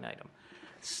that line item.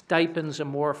 Stipends are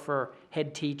more for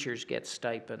head teachers get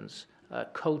stipends,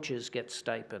 coaches get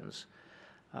stipends.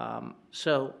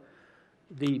 So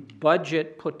the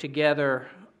budget put together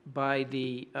by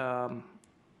the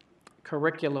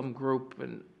curriculum group,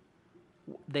 and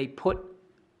they put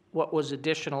what was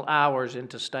additional hours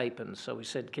into stipends. So we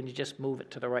said, can you just move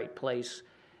it to the right place,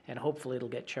 and hopefully it'll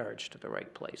get charged to the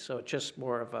right place. So it's just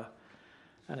more of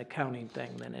an accounting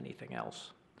thing than anything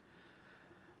else.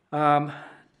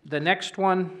 The next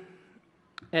one,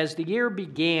 as the year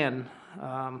began,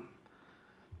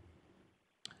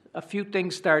 a few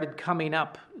things started coming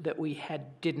up that we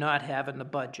did not have in the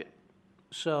budget.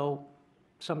 So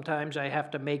sometimes I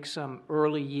have to make some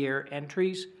early year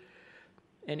entries.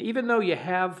 And even though you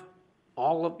have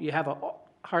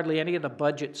hardly any of the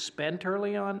budget spent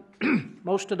early on,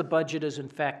 most of the budget is in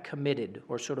fact committed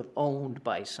or sort of owned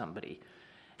by somebody.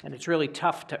 And it's really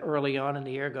tough to early on in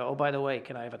the year go, oh, by the way,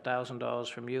 can I have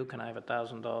 $1,000 from you? Can I have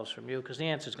 $1,000 from you? Because the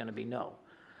answer is going to be no.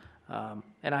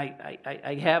 And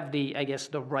I have the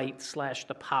right /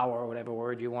 the power, or whatever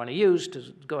word you want to use, to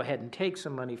go ahead and take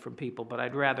some money from people, but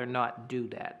I'd rather not do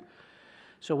that.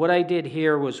 So what I did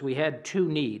here was we had two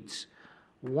needs.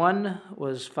 One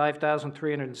was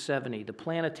 $5,370. The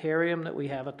planetarium that we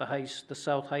have at the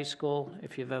South High School,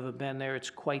 if you've ever been there,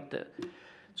 it's quite the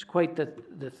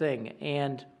thing.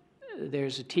 And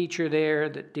there's a teacher there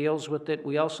that deals with it.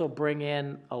 We also bring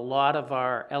in a lot of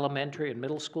our elementary and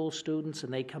middle school students,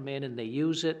 and they come in and they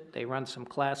use it. They run some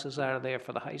classes out of there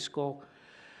for the high school.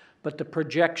 But the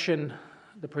projectors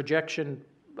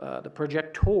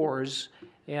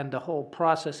and the whole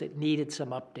process, it needed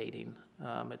some updating.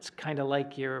 It's kind of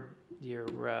like your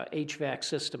HVAC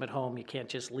system at home. You can't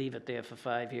just leave it there for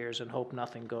 5 years and hope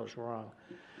nothing goes wrong.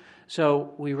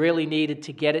 So we really needed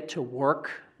to get it to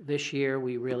work this year.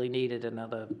 We really needed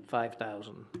another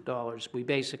 $5,000. We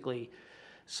basically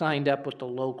signed up with the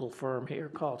local firm here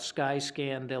called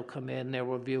Skyscan. They'll come in, they'll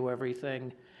review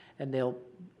everything, and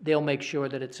they'll make sure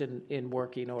that it's in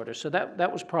working order. So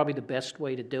that was probably the best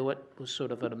way to do it, was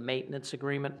sort of a maintenance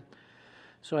agreement.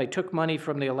 So I took money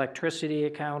from the electricity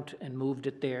account and moved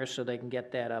it there so they can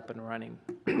get that up and running.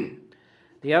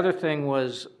 The other thing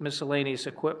was miscellaneous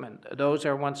equipment. Those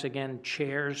are, once again,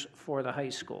 chairs for the high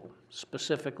school.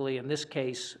 Specifically, in this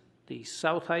case, the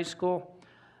South High School.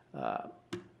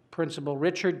 Principal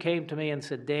Richard came to me and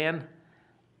said, Dan,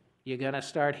 you're going to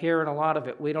start hearing a lot of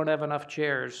it. We don't have enough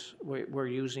chairs. We're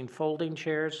using folding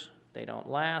chairs. They don't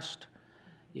last.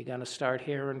 You're going to start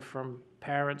hearing from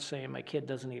parents saying, my kid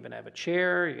doesn't even have a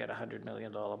chair. You got a $100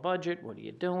 million budget. What are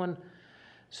you doing?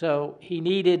 So he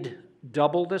needed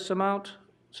double this amount.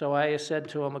 So I said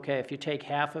to him, okay, if you take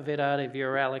half of it out of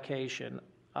your allocation,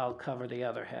 I'll cover the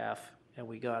other half. And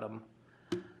we got him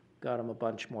a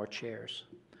bunch more chairs.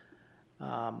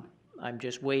 I'm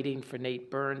just waiting for Nate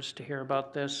Burns to hear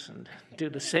about this and do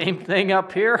the same thing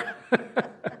up here.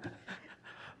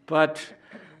 But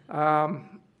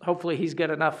hopefully he's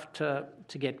got enough to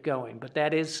get going. But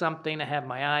that is something to have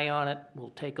my eye on it.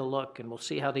 We'll take a look and we'll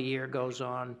see how the year goes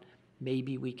on.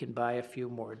 Maybe we can buy a few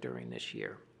more during this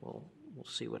year. We'll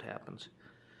see what happens.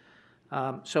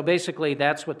 So basically,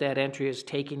 that's what that entry is,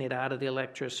 taking it out of the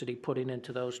electricity, putting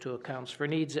into those two accounts for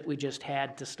needs that we just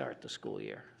had to start the school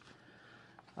year.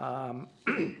 The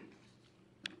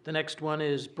next one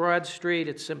is Broad Street.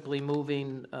 It's simply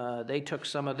moving, they took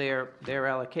some of their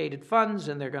allocated funds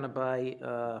and they're going to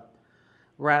buy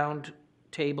round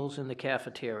tables in the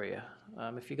cafeteria.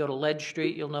 If you go to Ledge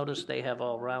Street, you'll notice they have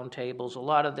all round tables. A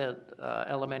lot of the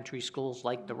elementary schools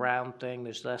like the round thing.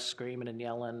 There's less screaming and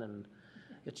yelling, and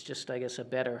it's just, I guess, a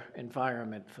better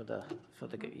environment for the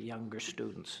younger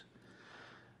students.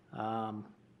 And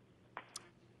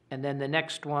then the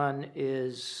next one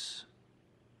is,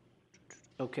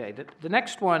 okay, the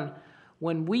next one,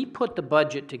 when we put the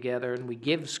budget together and we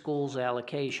give schools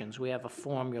allocations, we have a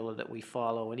formula that we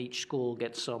follow, and each school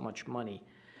gets so much money.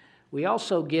 We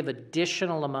also give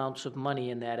additional amounts of money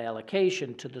in that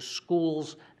allocation to the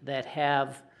schools that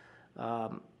have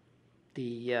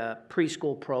the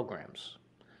preschool programs.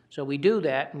 So we do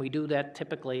that, and we do that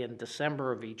typically in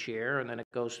December of each year, and then it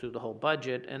goes through the whole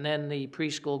budget, and then the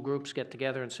preschool groups get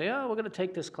together and say, oh, we're going to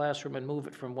take this classroom and move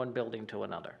it from one building to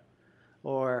another.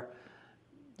 Or,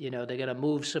 they're going to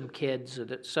move some kids.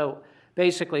 So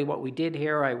basically what we did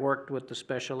here, I worked with the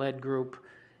special ed group,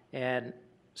 and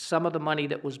some of the money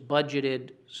that was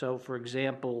budgeted, so for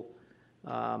example,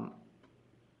 a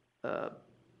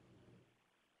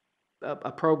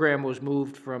program was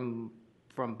moved from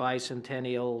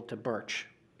Bicentennial to Birch.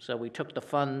 So we took the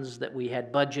funds that we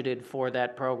had budgeted for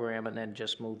that program and then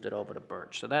just moved it over to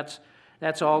Birch. So that's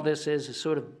all this is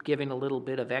sort of giving a little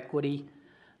bit of equity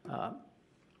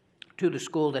to the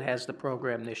school that has the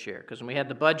program this year. Because when we had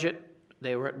the budget,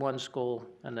 they were at one school,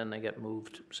 and then they get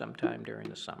moved sometime during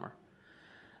the summer.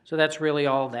 So that's really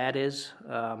all that is.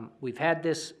 We've had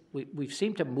this, we've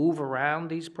seemed to move around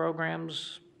these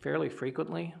programs fairly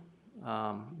frequently.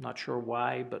 Not sure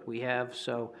why, but we have.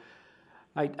 So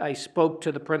I spoke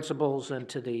to the principals and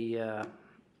to the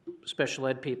special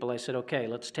ed people, I said, okay,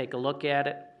 let's take a look at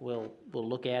it. We'll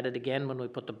look at it again when we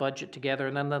put the budget together,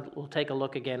 and then we'll take a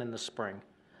look again in the spring.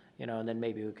 You know, and then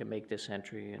maybe we can make this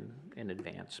entry in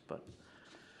advance, but,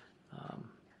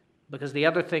 because the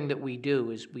other thing that we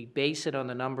do is we base it on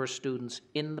the number of students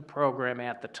in the program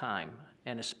at the time.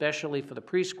 And especially for the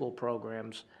preschool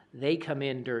programs, they come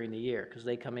in during the year, because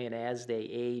they come in as they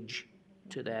age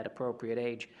to that appropriate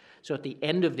age. So at the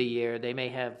end of the year, they may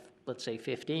have, let's say,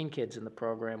 15 kids in the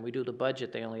program. We do the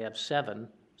budget, they only have 7,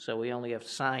 so we only have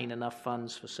signed enough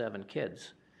funds for 7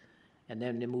 kids. And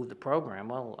then to move the program,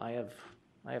 well, I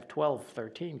have 12,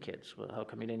 13 kids. Well, how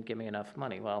come you didn't give me enough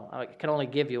money? Well, I can only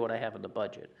give you what I have in the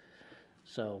budget.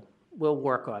 So we'll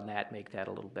work on that, make that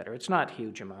a little better. It's not a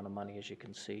huge amount of money, as you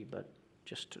can see, but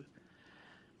just to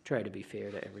try to be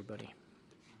fair to everybody.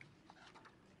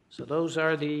 So those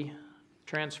are the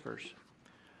transfers.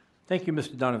 Thank you,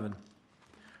 Mr. Donovan.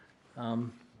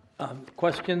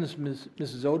 Questions,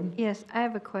 Mrs. Oden? Yes, I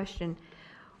have a question.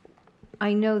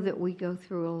 I know that we go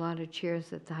through a lot of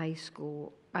chairs at the high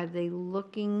school. Are they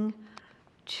looking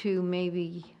to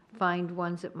maybe find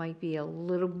ones that might be a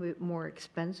little bit more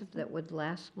expensive that would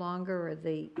last longer? Or are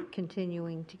they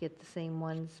continuing to get the same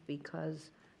ones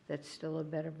because that's still a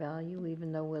better value,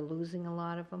 even though we're losing a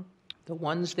lot of them? The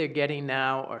ones they're getting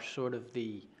now are sort of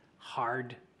the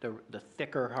hard, the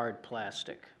thicker hard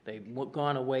plastic. They've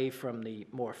gone away from the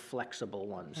more flexible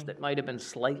ones that might have been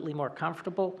slightly more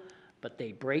comfortable, but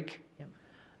they break. Yep.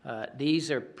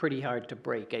 These are pretty hard to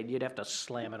break. You'd have to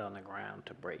slam it on the ground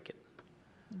to break it.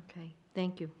 Okay,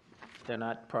 thank you. They're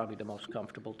not probably the most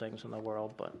comfortable things in the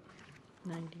world, but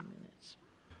 90 minutes.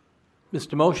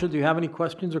 Mr. Mosher, do you have any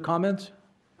questions or comments?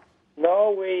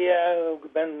 No,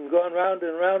 we've been going round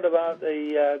and round about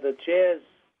the chairs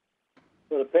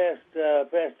for the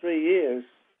past 3 years.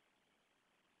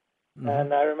 Mm-hmm.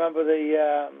 And I remember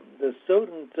the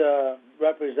student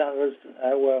representatives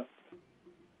were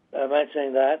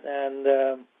mentioning that,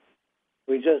 and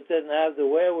we just didn't have the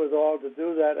wherewithal to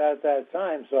do that at that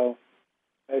time. So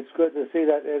it's good to see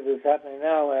that it is happening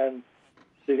now, and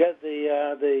to get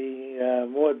the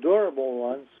more durable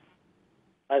ones,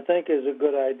 I think is a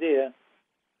good idea.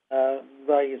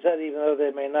 Like you said, even though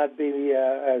they may not be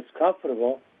as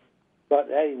comfortable, but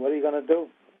hey, what are you going to do?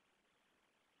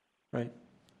 Right.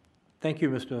 Thank you,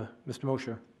 Mr.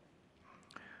 Mosher.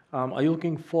 Are you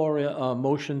looking for a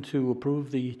motion to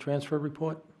approve the transfer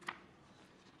report?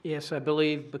 yes, I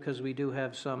believe because we do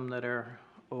have some that are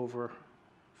over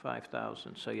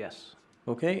 5,000, so yes.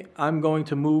 Okay, I'm going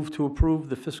to move to approve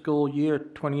the fiscal year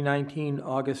 2019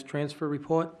 August transfer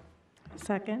report.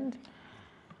 Second?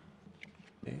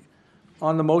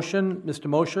 On the motion, Mr.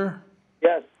 Mosher,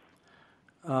 Yes.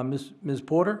 Ms.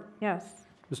 Porter, Yes.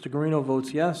 Mr. Guarino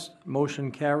votes yes.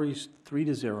 Motion carries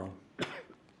 3-0.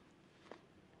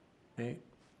 Okay.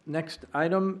 Next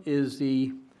item is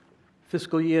the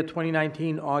fiscal year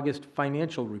 2019 August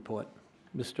financial report.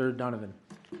 Mr. Donovan.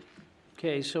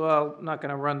 Okay, so I'm not going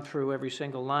to run through every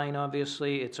single line,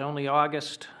 obviously. It's only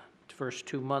August, first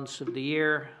 2 months of the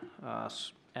year.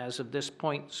 As of this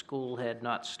point, school had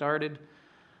not started,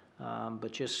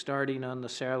 but just starting on the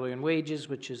salary and wages,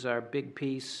 which is our big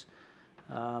piece.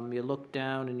 You look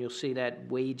down and you'll see that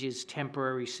wages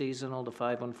temporary seasonal to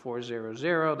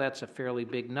 51400. That's a fairly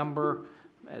big number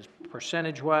as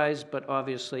percentage-wise, but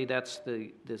obviously that's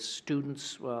the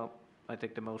students, well, I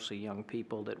think they're mostly young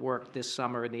people that work this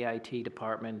summer in the IT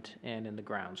department and in the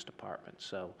grounds department.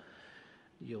 So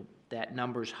that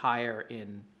number's higher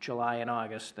in July and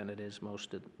August than it is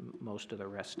most of the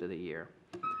rest of the year.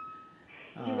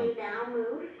 You may now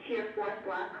move to your 4th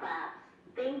block class.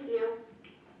 Thank you.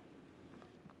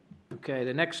 Okay,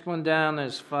 the next one down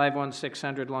is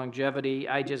 51600 longevity.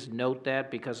 I just note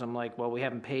that because I'm like, well, we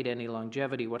haven't paid any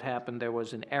longevity. What happened? There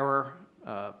was an error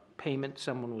payment.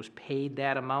 Someone was paid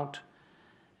that amount.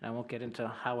 And I won't get into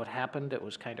how it happened. It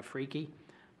was kind of freaky.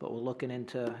 But we're looking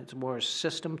into, it's more a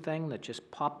system thing that just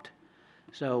popped.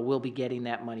 So we'll be getting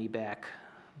that money back.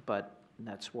 But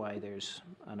that's why there's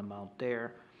an amount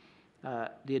there.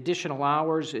 The additional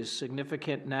hours is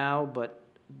significant now, but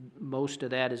most of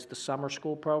that is the summer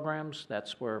school programs.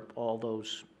 That's where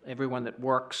everyone that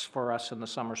works for us in the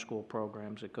summer school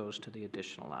programs, it goes to the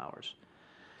additional hours.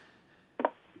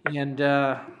 And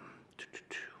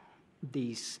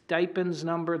the stipends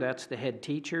number, that's the head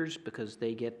teachers because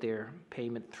they get their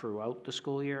payment throughout the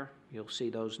school year. You'll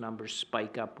see those numbers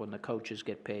spike up when the coaches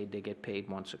get paid. They get paid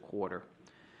once a quarter.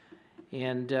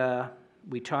 And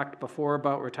we talked before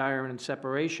about retirement and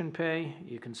separation pay.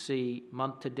 You can see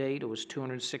month to date it was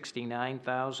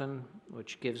 $269,000,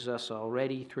 which gives us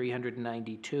already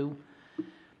 $392.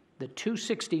 The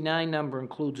 269 number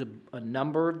includes a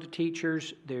number of the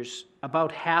teachers. There's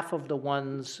about half of the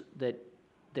ones that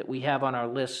we have on our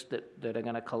list that are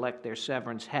gonna collect their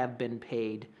severance have been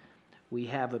paid. We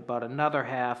have about another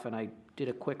half, and I did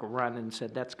a quick run and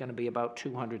said that's gonna be about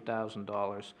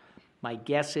 $200,000. My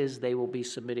guess is they will be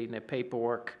submitting their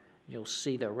paperwork. You'll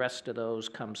see the rest of those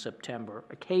come September.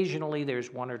 Occasionally,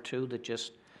 there's one or two that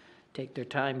just take their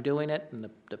time doing it, and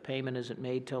the payment isn't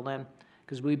made till then.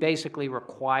 Because we basically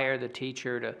require the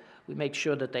teacher we make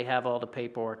sure that they have all the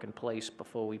paperwork in place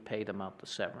before we pay them out the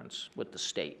severance with the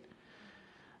state.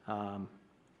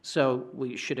 So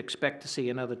we should expect to see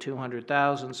another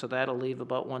 200,000, so that'll leave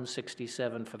about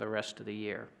 167 for the rest of the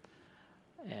year.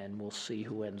 And we'll see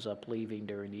who ends up leaving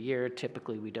during the year.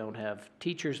 Typically, we don't have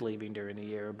teachers leaving during the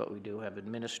year, but we do have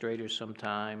administrators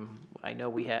sometime. I know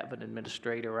we have an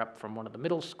administrator up from one of the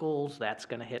middle schools. That's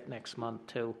gonna hit next month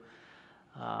too.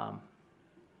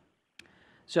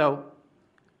 So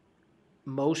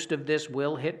most of this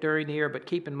will hit during the year, but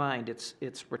keep in mind,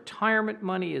 it's retirement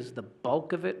money is the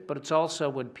bulk of it, but it's also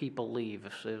when people leave.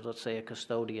 If, let's say a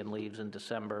custodian leaves in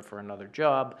December for another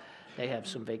job, they have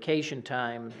some vacation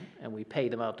time, and we pay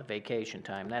them out the vacation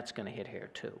time. That's gonna hit here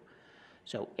too.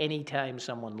 So anytime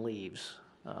someone leaves,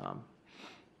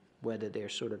 whether they're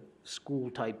sort of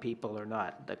school-type people or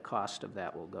not, the cost of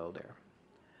that will go there.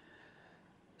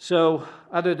 So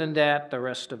other than that, the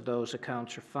rest of those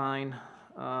accounts are fine.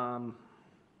 And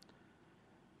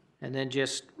then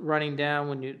just running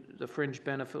down, the fringe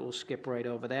benefit, will skip right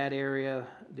over that area.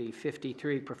 The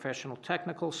 53 professional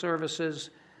technical services,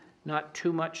 not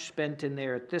too much spent in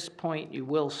there at this point. You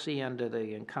will see under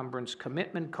the encumbrance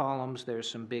commitment columns, there's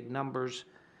some big numbers.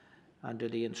 Under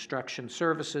the instruction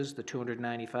services, the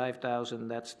 295,000,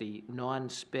 that's the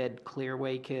non-SPED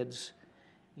Clearway kids.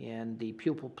 And the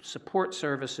pupil support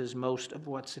services, most of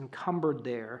what's encumbered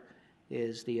there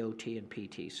is the OT and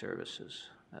PT services.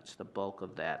 That's the bulk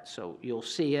of that. So you'll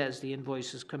see as the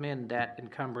invoices come in, that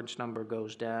encumbrance number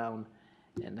goes down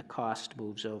and the cost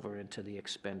moves over into the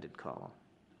expended column.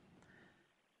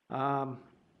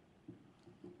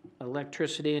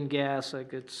 Electricity and gas,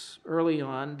 like it's early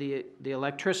on, the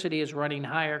electricity is running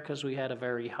higher because we had a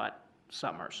very hot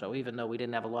summer. So even though we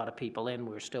didn't have a lot of people in,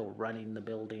 we're still running the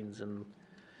buildings. And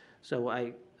so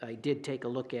I did take a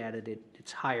look at it.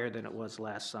 It's higher than it was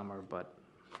last summer, but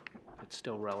it's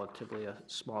still relatively a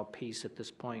small piece at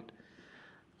this point.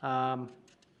 The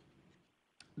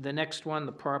next one,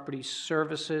 the property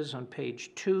services on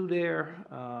page 2 there.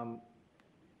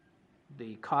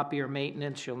 The copier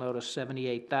maintenance, you'll notice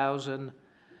 78,000.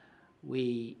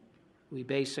 We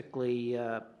basically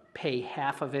pay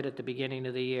half of it at the beginning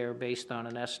of the year based on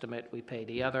an estimate. We pay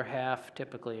the other half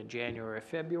typically in January or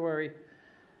February,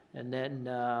 and then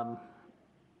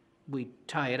we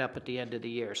tie it up at the end of the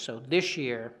year. So this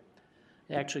year,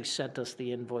 they actually sent us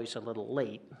the invoice a little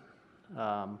late,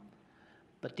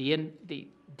 but the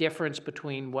difference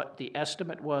between what the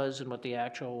estimate was and what the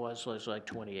actual was like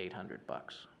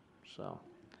 $2,800. So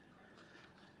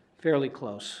fairly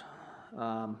close.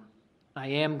 I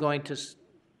am going to,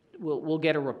 we'll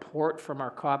get a report from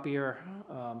our copier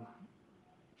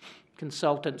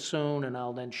consultant soon, and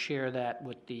I'll then share that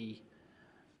with the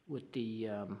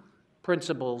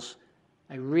principals.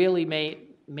 I really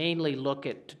mainly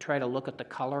try to look at the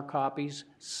color copies.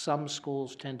 Some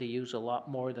schools tend to use a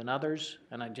lot more than others,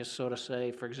 and I just sort of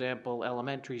say, for example,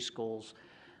 elementary schools,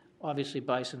 obviously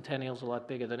Bicentennial's a lot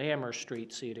bigger than Amherst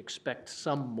Street, so you'd expect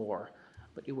some more,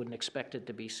 but you wouldn't expect it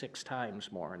to be 6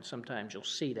 times more, and sometimes you'll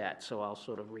see that, so I'll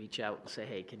sort of reach out and say,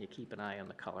 hey, can you keep an eye on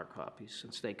the color copies,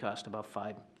 since they cost about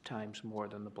 5 times more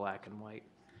than the black and white.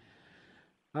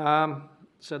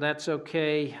 So that's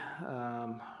okay.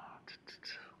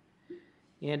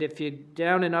 And if you're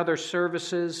down in other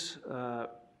services,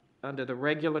 under the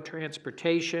regular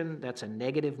transportation, that's a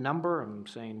negative number. I'm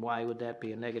saying, why would that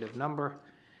be a negative number?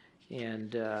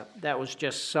 And that was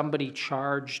just somebody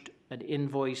charged an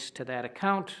invoice to that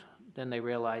account, then they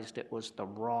realized it was the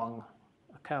wrong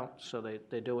account, so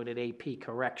they're doing an AP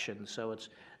correction. So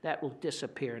that will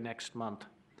disappear next month.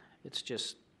 It's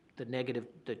just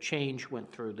the change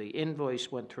went through, the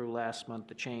invoice went through last month,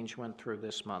 the change went through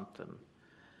this month, and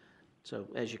so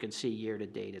as you can see, year to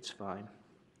date, it's fine.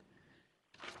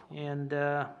 And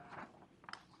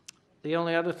the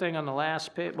only other thing on the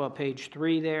last page, well, page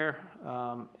 3 there,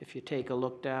 if you take a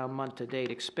look down, month to date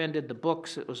expended, the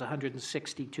books, it was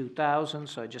 162,000,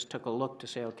 so I just took a look to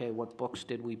say, okay, what books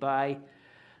did we buy?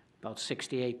 About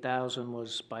 68,000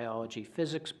 was biology,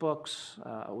 physics books.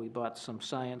 We bought some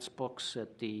science books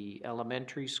at the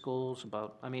elementary schools,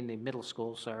 the middle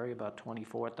school, sorry, about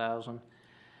 24,000.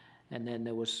 And then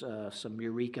there was some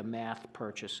Eureka Math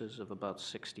purchases of about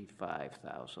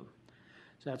 $65,000. So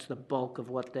that's the bulk of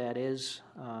what that is.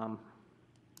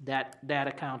 That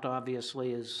account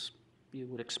obviously is, you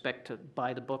would expect to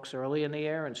buy the books early in the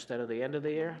year instead of the end of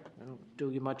the year. It'll do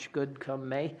you much good come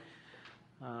May.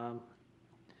 And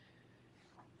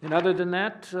other than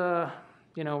that,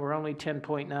 you know, we're only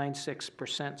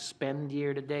 10.96% spend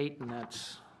year to date, and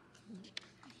that's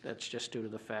just due to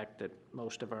the fact that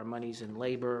most of our money's in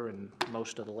labor, and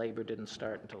most of the labor didn't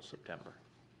start until September.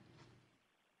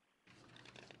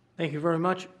 Thank you very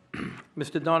much,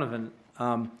 Mr. Donovan.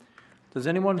 Does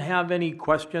anyone have any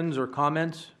questions or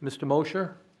comments? Mr.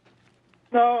 Mosher?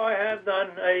 No, I have none.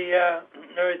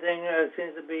 Everything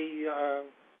seems to be,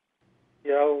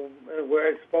 you know, where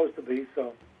it's supposed to be,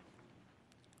 so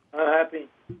I'm happy.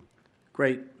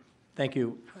 Great. Thank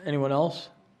you. Anyone else?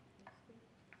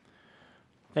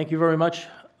 Thank you very much,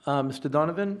 Mr.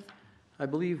 Donovan. I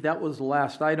believe that was the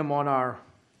last item on our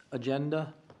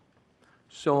agenda.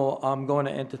 So I'm going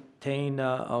to entertain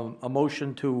a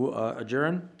motion to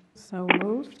adjourn. So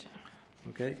moved.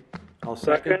 Okay, I'll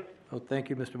second. Oh, thank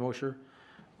you, Mr. Mosher.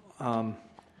 On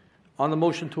the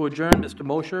motion to adjourn, Mr.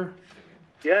 Mosher,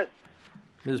 Yes.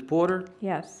 Ms. Porter,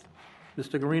 Yes.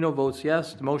 Mr. Guarino votes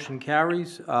yes. The motion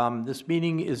carries. This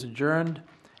meeting is adjourned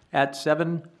at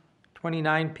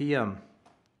 7:29 p.m.